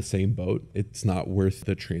kind of the same boat. It's not worth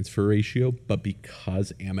the transfer ratio, but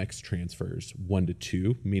because Amex transfers 1 to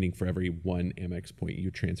 2, meaning for every 1 Amex point you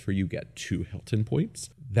transfer, you get 2 Hilton points.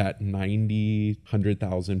 That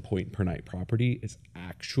 100,000 point per night property is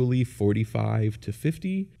actually 45 to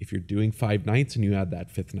 50. If you're doing 5 nights and you add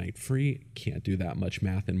that 5th night free, can't do that much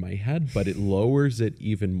math in my head, but it lowers it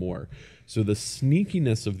even more. So the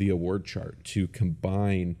sneakiness of the award chart to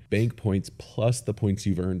combine bank points plus the points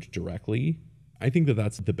you've earned directly, I think that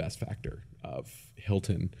that's the best factor of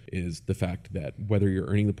Hilton is the fact that whether you're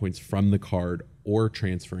earning the points from the card or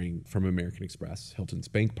transferring from American Express, Hilton's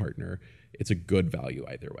bank partner, it's a good value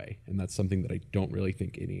either way. And that's something that I don't really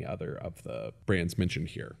think any other of the brands mentioned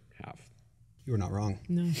here have. You were not wrong.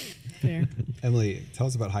 No, fair. Emily, tell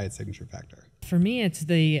us about Hyatt's signature factor. For me, it's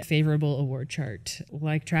the favorable award chart.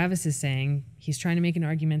 Like Travis is saying, he's trying to make an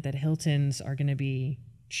argument that Hiltons are going to be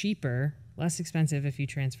cheaper, less expensive if you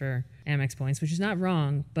transfer Amex points, which is not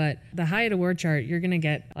wrong, but the Hyatt award chart, you're going to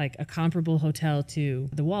get like a comparable hotel to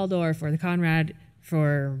the Waldorf or the Conrad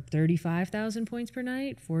for 35,000 points per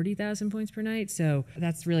night, 40,000 points per night. So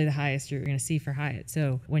that's really the highest you're going to see for Hyatt.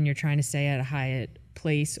 So when you're trying to stay at a Hyatt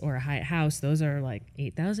place or a Hyatt house, those are like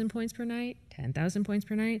 8,000 points per night, 10,000 points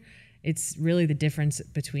per night. It's really the difference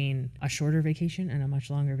between a shorter vacation and a much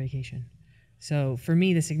longer vacation. So for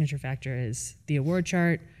me, the signature factor is the award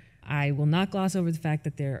chart. I will not gloss over the fact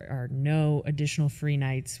that there are no additional free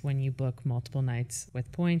nights when you book multiple nights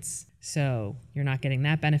with points. So you're not getting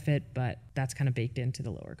that benefit, but that's kind of baked into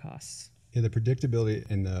the lower costs. Yeah, the predictability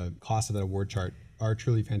and the cost of that award chart are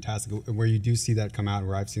truly fantastic. Where you do see that come out, and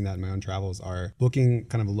where I've seen that in my own travels, are booking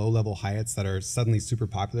kind of low-level Hyatts that are suddenly super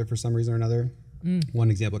popular for some reason or another. One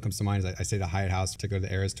example that comes to mind is I stayed at a Hyatt house to go to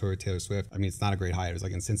the Eras tour with Taylor Swift. I mean, it's not a great Hyatt. It was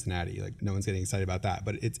like in Cincinnati. Like no one's getting excited about that.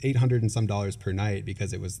 But it's $800 and some per night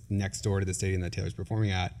because it was next door to the stadium that Taylor's performing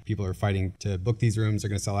at. People are fighting to book these rooms. They're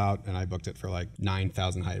going to sell out. And I booked it for like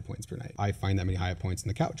 9,000 Hyatt points per night. I find that many Hyatt points in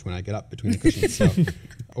the couch when I get up between the cushions. So,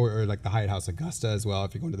 or like the Hyatt House Augusta as well.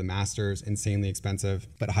 If you're going to the Masters, insanely expensive.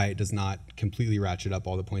 But Hyatt does not completely ratchet up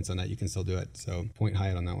all the points on that. You can still do it. So point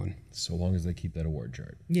Hyatt on that one. So long as they keep that award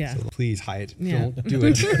chart. Yeah. So please, Hyatt, don't do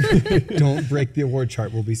it. Don't break the award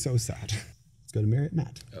chart. We'll be so sad. Let's go to Marriott.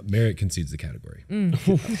 Matt. Marriott concedes the category. Ooh,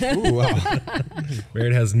 wow.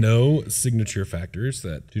 Marriott has no signature factors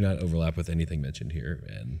that do not overlap with anything mentioned here,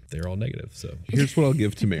 and they're all negative. So Here's what I'll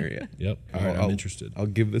give to Marriott. Yep. All right, I'm interested. I'll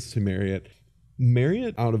give this to Marriott.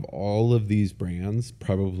 Marriott, out of all of these brands,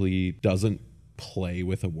 probably doesn't play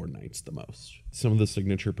with award nights the most. Some of the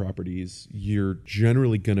signature properties, you're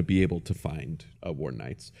generally going to be able to find award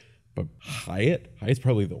nights. But Hyatt's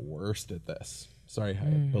probably the worst at this. Sorry,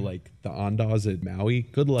 Hyatt. But like the Andaz at Maui,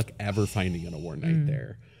 good luck ever finding an award night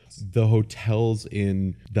there. The hotels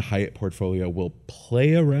in the Hyatt portfolio will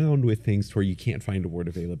play around with things to where you can't find award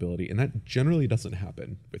availability, and that generally doesn't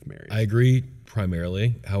happen with Marriott. I agree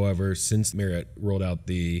primarily. However, since Marriott rolled out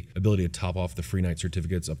the ability to top off the free night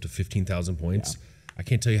certificates up to 15,000 points, I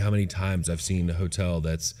can't tell you how many times I've seen a hotel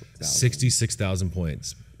that's 66,000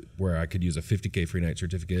 points where I could use a 50K free night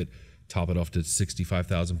certificate, top it off to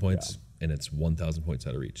 65,000 points, and it's 1,000 points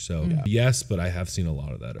out of reach. So yes, but I have seen a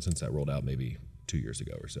lot of that since that rolled out maybe 2 years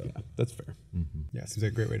ago or so. Yeah, that's fair. Yeah, seems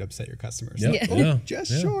like a great way to upset your customers. Yep. Oh, Yeah.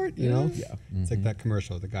 just short, you know? Yeah. It's like that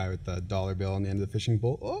commercial, the guy with the dollar bill on the end of the fishing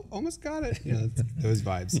pole. Oh, almost got it. You know, it's those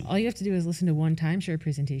vibes. All you have to do is listen to one timeshare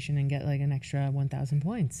presentation and get like an extra 1,000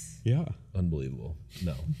 points. Yeah. Unbelievable.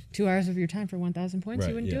 No. 2 hours of your time for 1,000 points,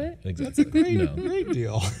 you wouldn't do it? Exactly. Great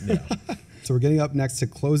deal. So we're getting up next to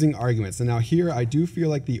closing arguments. And now here, I do feel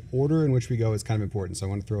like the order in which we go is kind of important. So I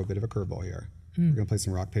want to throw a bit of a curveball here. We're going to play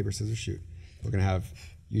some rock, paper, scissors, shoot. We're going to have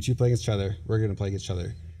you two play against each other. We're going to play against each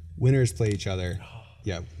other. Winners play each other.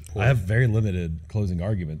 Yeah. I have very limited closing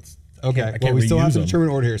arguments. Okay. Well, we still have to determine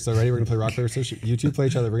order here. So ready? We're going to play rock, paper, scissors, shoot. You two play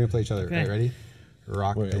each other. We're going to play each other. Okay. All right, ready?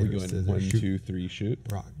 Rock, Wait, are paper, we going scissors, 1, shoot. 2, 3, shoot?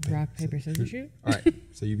 Rock, paper, scissors, shoot. All right.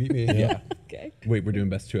 So you beat me. Yeah. Okay. Wait, we're doing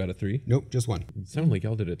best 2 out of 3? Nope, just one. It sounded like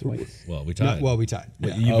y'all did it twice. Well, we No, tied. well, we tied.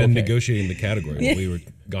 But Yeah. you've been Okay. negotiating the category while we were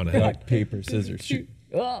gone ahead. Rock, paper, scissors, shoot.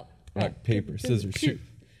 Oh. Rock, paper, scissors, shoot.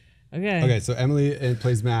 Okay. Okay, so Emily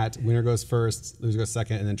plays Matt. Winner goes first, loser goes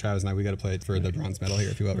second, and then Travis and I, we got to play for the bronze medal here,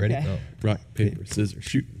 if you will. Ready? Okay. Oh, Rock, paper, scissors,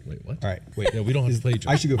 shoot. wait, what? All right, wait. Yeah, we don't have to play each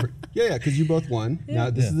other. I should go for Yeah, because you both won. Now,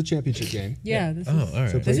 this is the championship game. Yeah, this Oh, is all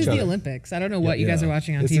right. So this play is each the other. Olympics. I don't know what you guys yeah. are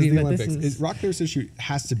watching on This TV, is the but Olympics. this is Rock, paper, scissors, shoot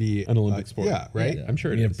has to be An Olympic sport. Yeah, right? I'm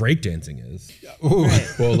sure I it mean, is. breakdancing is. Ooh.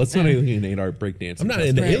 Well, let's not alienate our breakdancing. I'm not customers.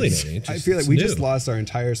 into Right. alienating. It's I just- feel like it's we new. just lost our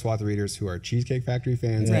entire swath of readers who are Cheesecake Factory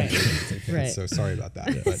fans Right. and breakdancing fans. Right. So sorry about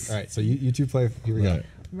that. But all right, so you two play. Here we go. Right.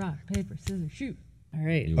 rock, paper, scissors, shoot. All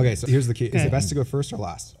right. Okay, so here's the key. Is Okay. it best to go first or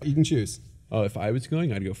last? You can choose. Oh, if I was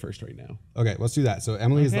going, I'd go first right now. Okay, let's do that. So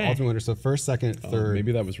Emily is the Okay. ultimate winner. So first, second, third.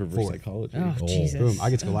 Maybe that was reverse fourth. psychology. Oh, Jesus. Boom, I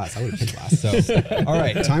get to go last. I would have picked last. So, all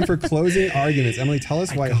right, time for closing arguments. Emily, tell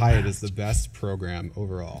us why Hyatt is the best program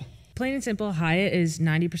overall. Plain and simple, Hyatt is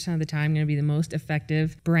 90% of the time going to be the most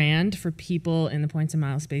effective brand for people in the points and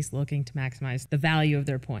miles space looking to maximize the value of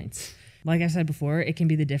their points. Like I said before, it can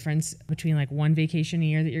be the difference between like one vacation a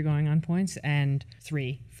year that you're going on points and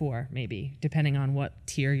 3, 4 maybe, depending on what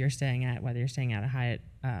tier you're staying at, whether you're staying at a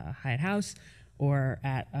Hyatt house or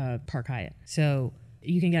at a Park Hyatt. So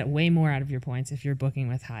you can get way more out of your points if you're booking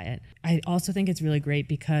with Hyatt. I also think it's really great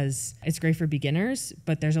because it's great for beginners,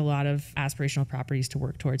 but there's a lot of aspirational properties to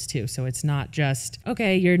work towards too. So it's not just,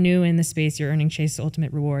 okay, you're new in the space, you're earning Chase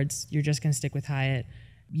Ultimate Rewards, you're just going to stick with Hyatt.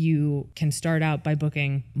 You can start out by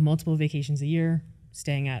booking multiple vacations a year,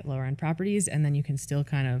 staying at lower end properties, and then you can still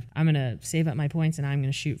kind of, I'm going to save up my points and I'm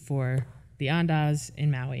going to shoot for the Andaz in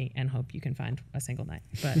Maui and hope you can find a single night.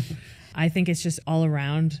 But I think it's just all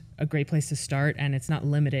around a great place to start, and it's not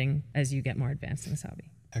limiting as you get more advanced in this hobby.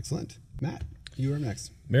 Excellent. Matt, you are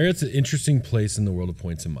next. Marriott's an interesting place in the world of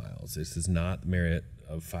points and miles. This is not Marriott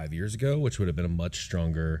of 5 years ago, which would have been a much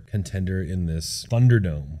stronger contender in this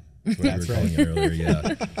Thunderdome. That's what we were calling it earlier,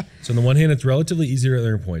 yeah. So on the one hand, it's relatively easier to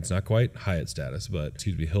earn points, not quite Hyatt status, but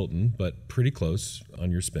Hilton, but pretty close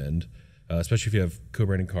on your spend. Especially if you have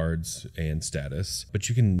co-branded cards and status, but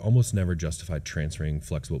you can almost never justify transferring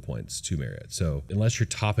flexible points to Marriott. So unless you're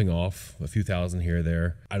topping off a few thousand here or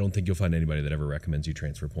there, I don't think you'll find anybody that ever recommends you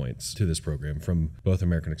transfer points to this program from both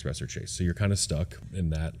American Express or Chase. So you're kind of stuck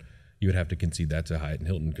in that. You would have to concede that to Hyatt and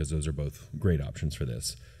Hilton because those are both great options for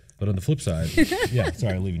this. But on the flip side, yeah,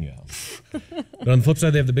 sorry, I'm leaving you out. But on the flip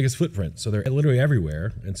side, they have the biggest footprint. So they're literally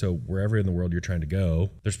everywhere. And so wherever in the world you're trying to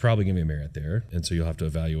go, there's probably going to be a Marriott there. And so you'll have to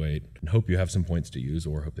evaluate and hope you have some points to use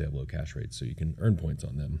or hope they have low cash rates so you can earn points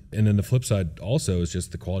on them. And then the flip side also is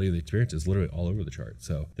just the quality of the experience is literally all over the chart.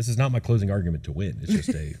 So this is not my closing argument to win. It's just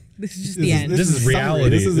a... This is just the end. This is a summary. reality.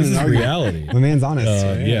 This isn't an argument. reality. The man's honest.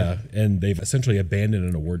 Yeah, and they've essentially abandoned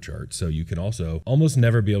an award chart. So you can also almost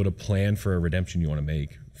never be able to plan for a redemption you want to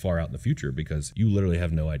make far out in the future because you literally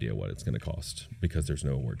have no idea what it's going to cost because there's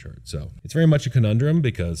no award chart. So it's very much a conundrum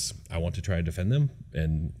because I want to try to defend them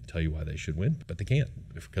and tell you why they should win, but they can't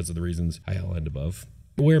because of the reasons I outlined above.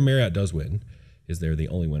 Where Marriott does win is they're the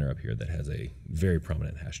only winner up here that has a very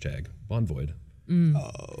prominent hashtag, Bond Void.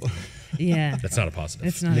 Yeah. That's not a positive.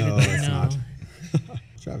 It's not No, a good thing. it's No. not.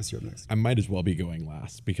 Travis, you're up next. I might as well be going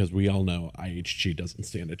last because we all know IHG doesn't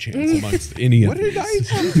stand a chance amongst any of What did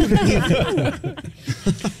these. I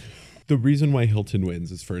The reason why Hilton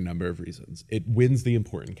wins is for a number of reasons. It wins the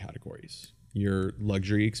important categories. Your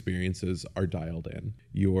luxury experiences are dialed in.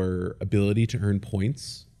 Your ability to earn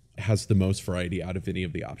points has the most variety out of any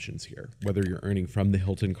of the options here. Whether you're earning from the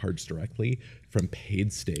Hilton cards directly, from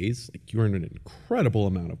paid stays, like you earn an incredible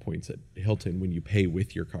amount of points at Hilton when you pay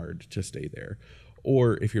with your card to stay there,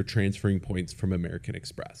 or if you're transferring points from American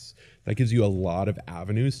Express. That gives you a lot of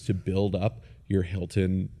avenues to build up your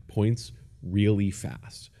Hilton points really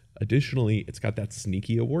fast. Additionally, it's got that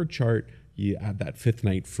sneaky award chart. You add that 5th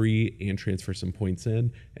night free and transfer some points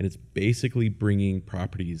in, and it's basically bringing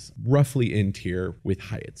properties roughly in tier with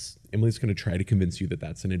Hyatt's. Emily's going to try to convince you that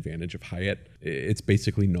that's an advantage of Hyatt. It's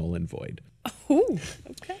basically null and void. Oh,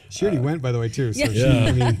 okay. She already went, by the way, too. So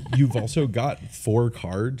I mean, you've also got 4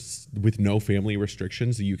 cards with no family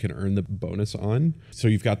restrictions that you can earn the bonus on. So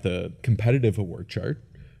you've got the competitive award chart.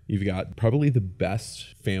 You've got probably the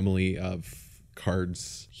best family of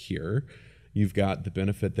cards here. You've got the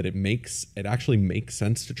benefit that it actually makes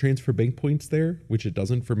sense to transfer bank points there, which it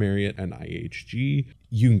doesn't for Marriott and IHG.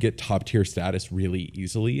 You can get top tier status really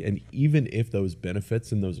easily. And even if those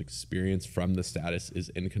benefits and those experience from the status is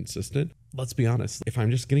inconsistent, let's be honest, if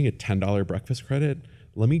I'm just getting a $10 breakfast credit,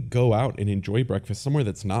 let me go out and enjoy breakfast somewhere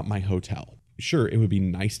that's not my hotel. Sure, it would be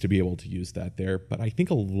nice to be able to use that there, but I think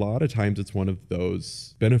a lot of times it's one of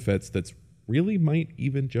those benefits that's really might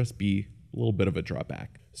even just be a little bit of a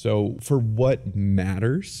drawback. So for what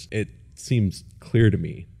matters, it seems clear to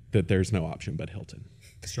me that there's no option but Hilton.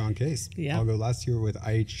 Strong case. Yeah. I'll go last year with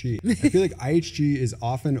IHG. I feel like IHG is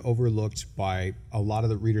often overlooked by a lot of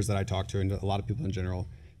the readers that I talk to and a lot of people in general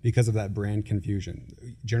because of that brand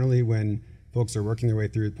confusion. Generally, when folks are working their way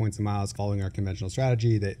through points and miles, following our conventional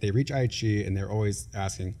strategy, they reach IHG and they're always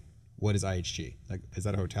asking, what is IHG? Like, is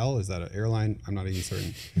that a hotel? Is that an airline? I'm not even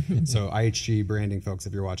certain. So IHG branding, folks,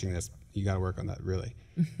 if you're watching this, you got to work on that, really.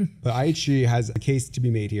 But IHG has a case to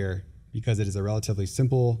be made here because it is a relatively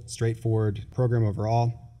simple, straightforward program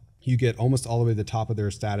overall. You get almost all the way to the top of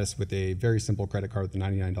their status with a very simple credit card with a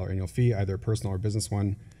 $99 annual fee, either a personal or business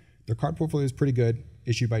one. Their card portfolio is pretty good,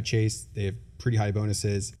 issued by Chase. They have pretty high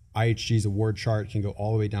bonuses. IHG's award chart can go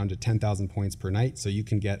all the way down to 10,000 points per night. So you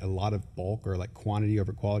can get a lot of bulk or like quantity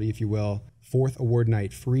over quality, if you will. 4th award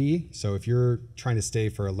night free. So if you're trying to stay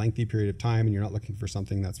for a lengthy period of time and you're not looking for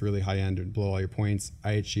something that's really high end and blow all your points,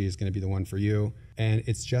 IHG is going to be the one for you. And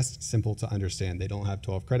it's just simple to understand. They don't have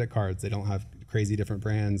 12 credit cards. They don't have crazy different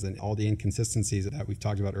brands and all the inconsistencies that we've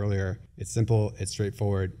talked about earlier. It's simple, it's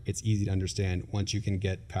straightforward, it's easy to understand once you can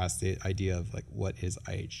get past the idea of like, what is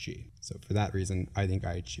IHG? So for that reason, I think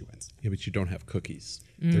IHG wins. Yeah, but you don't have cookies.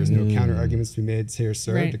 There's no counter arguments to be made here,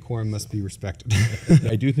 sir. Right. Decorum must be respected.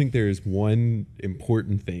 I do think there is one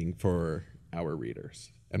important thing for our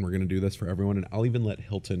readers, and we're going to do this for everyone, and I'll even let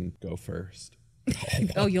Hilton go first.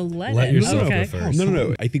 Oh, you'll let Let it. yourself Okay. go first.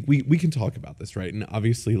 No. I think we can talk about this, right? And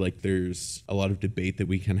obviously, like, there's a lot of debate that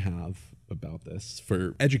we can have about this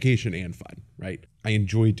for education and fun, right? I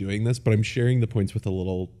enjoy doing this, but I'm sharing the points with a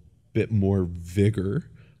little bit more vigor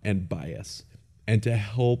and bias. And to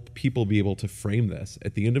help people be able to frame this,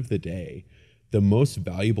 at the end of the day, the most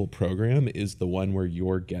valuable program is the one where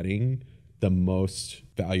you're getting the most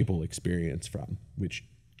valuable experience from, which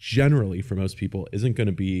generally for most people isn't going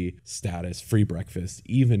to be status, free breakfast,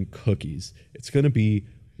 even cookies. It's going to be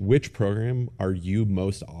which program are you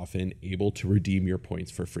most often able to redeem your points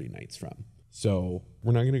for free nights from. So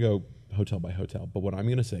we're not going to go hotel by hotel, but what I'm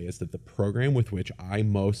going to say is that the program with which I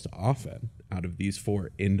most often out of these 4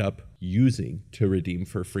 end up using to redeem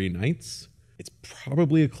for free nights, it's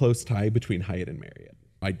probably a close tie between Hyatt and Marriott.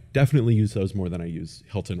 I definitely use those more than I use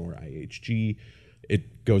Hilton or IHG.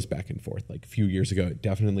 It goes back and forth. Like a few years ago, it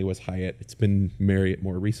definitely was Hyatt. It's been Marriott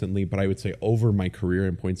more recently, but I would say over my career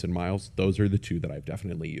in points and miles, those are the 2 that I've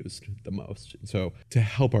definitely used the most. So to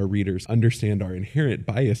help our readers understand our inherent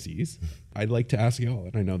biases, I'd like to ask y'all,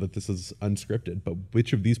 and I know that this is unscripted, but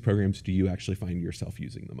which of these programs do you actually find yourself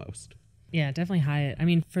using the most? Yeah, definitely Hyatt. I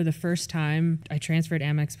mean, for the first time, I transferred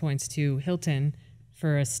Amex points to Hilton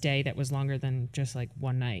for a stay that was longer than just like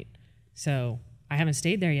one night. So I haven't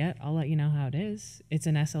stayed there yet. I'll let you know how it is. It's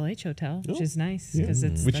an SLH hotel, which is nice because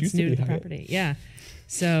that's new to the property. Yeah.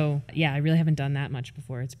 So yeah, I really haven't done that much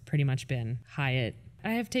before. It's pretty much been Hyatt.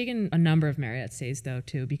 I have taken a number of Marriott stays though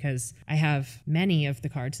too, because I have many of the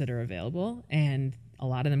cards that are available and a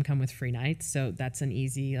lot of them come with free nights. So that's an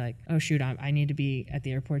easy like, oh shoot, I need to be at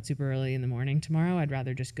the airport super early in the morning tomorrow. I'd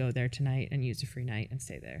rather just go there tonight and use a free night and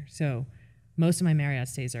stay there. So most of my Marriott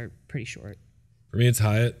stays are pretty short. For me, it's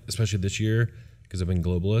Hyatt, especially this year, because I've been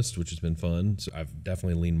globalist, which has been fun. So I've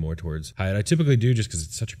definitely leaned more towards Hyatt. I typically do just because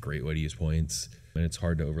it's such a great way to use points. And it's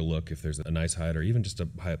hard to overlook if there's a nice Hyatt or even just a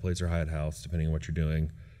Hyatt Place or Hyatt House, depending on what you're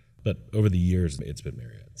doing. But over the years, it's been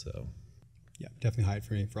Marriott. So Yeah, definitely Hyatt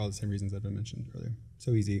for me for all the same reasons that have been mentioned earlier.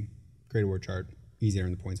 So easy, great award chart, easy to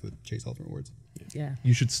earn the points with Chase Hilton Rewards. Yeah.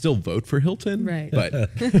 You should still vote for Hilton, Right. But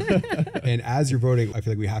And as you're voting, I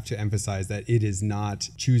feel like we have to emphasize that it is not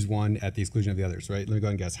choose one at the exclusion of the others, right? Let me go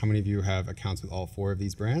ahead and guess. How many of you have accounts with all 4 of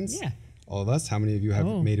these brands? Yeah. All of us. How many of you have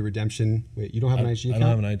made a redemption? Wait, you don't have an IHG I account? don't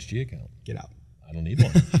have an IHG account. Get out. I don't need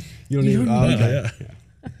one. You don't need. Oh, okay. Yeah.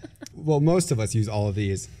 Well, most of us use all of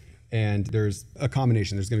these, and there's a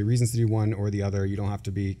combination. There's going to be reasons to do one or the other. You don't have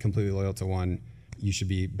to be completely loyal to one. You should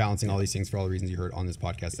be balancing all these things for all the reasons you heard on this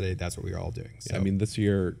podcast today. That's what we are all doing. So. I mean, this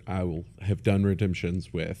year I will have done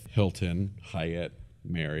redemptions with Hilton, Hyatt,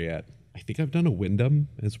 Marriott. I think I've done a Wyndham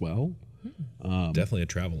as well. Definitely a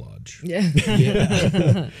travel lodge.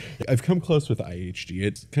 Yeah. I've come close with IHG.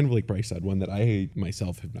 It's kind of like Bryce said, one that I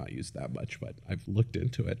myself have not used that much, but I've looked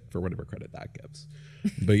into it for whatever credit that gives.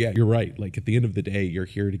 But yeah, you're right. Like at the end of the day, you're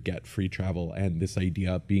here to get free travel, and this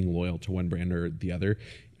idea of being loyal to one brand or the other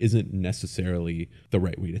isn't necessarily the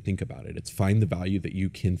right way to think about it. It's find the value that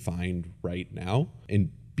you can find right now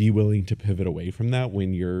and be willing to pivot away from that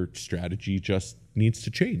when your strategy just needs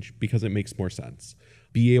to change because it makes more sense.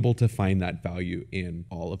 Be able to find that value in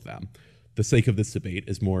all of them. The sake of this debate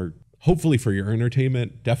is more hopefully for your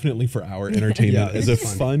entertainment, definitely for our entertainment, is a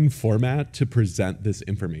fun format to present this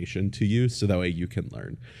information to you so that way you can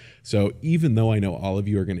learn. So even though I know all of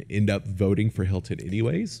you are going to end up voting for Hilton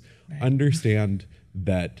anyways, understand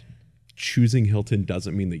that choosing Hilton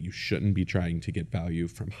doesn't mean that you shouldn't be trying to get value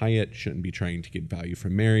from Hyatt, shouldn't be trying to get value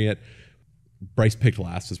from Marriott. Bryce picked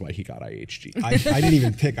last is why he got IHG. I didn't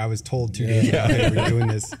even pick. I was told 2 days ago, hey, we're doing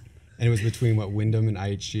this. And it was between Wyndham and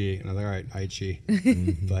IHG. And I was like, all right,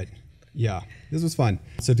 IHG. But yeah, this was fun.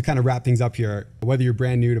 So to kind of wrap things up here, whether you're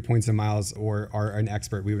brand new to Points and Miles or are an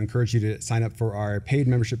expert, we would encourage you to sign up for our paid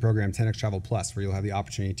membership program, 10X Travel Plus, where you'll have the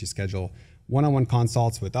opportunity to schedule one-on-one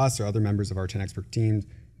consults with us or other members of our 10 expert team.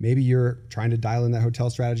 Maybe you're trying to dial in that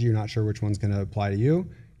hotel strategy. You're not sure which one's going to apply to you.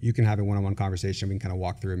 You can have a one-on-one conversation. We can kind of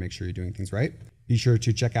walk through and make sure you're doing things right. Be sure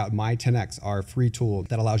to check out My 10X, our free tool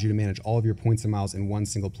that allows you to manage all of your points and miles in one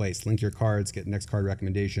single place. Link your cards, get next card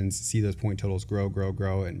recommendations, see those point totals grow,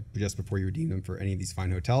 and just before you redeem them for any of these fine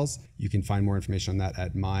hotels. You can find more information on that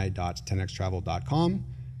at my.10xtravel.com.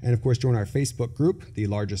 And of course, join our Facebook group, the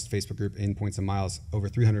largest Facebook group in Points and Miles, over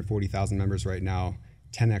 340,000 members right now.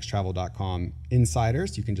 10xtravel.com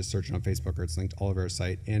insiders. You can just search it on Facebook, or it's linked all over our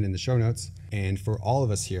site and in the show notes. And for all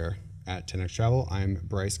of us here at 10X Travel, I'm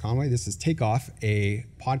Bryce Conway. This is Takeoff, a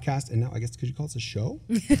podcast, and now I guess could you call it a show?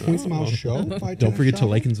 Points and Miles show. Don't forget to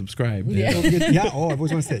like and subscribe. Yeah. I've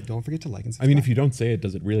always want to say it. Don't forget to like and subscribe. I mean, if you don't say it,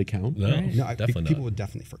 does it really count? No, definitely people not. would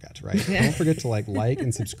definitely forget, right? Don't forget to like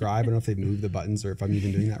and subscribe. I don't know if they've moved the buttons or if I'm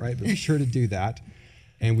even doing that right, but be sure to do that.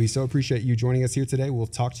 And we so appreciate you joining us here today. We'll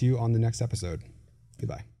talk to you on the next episode.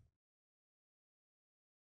 Goodbye.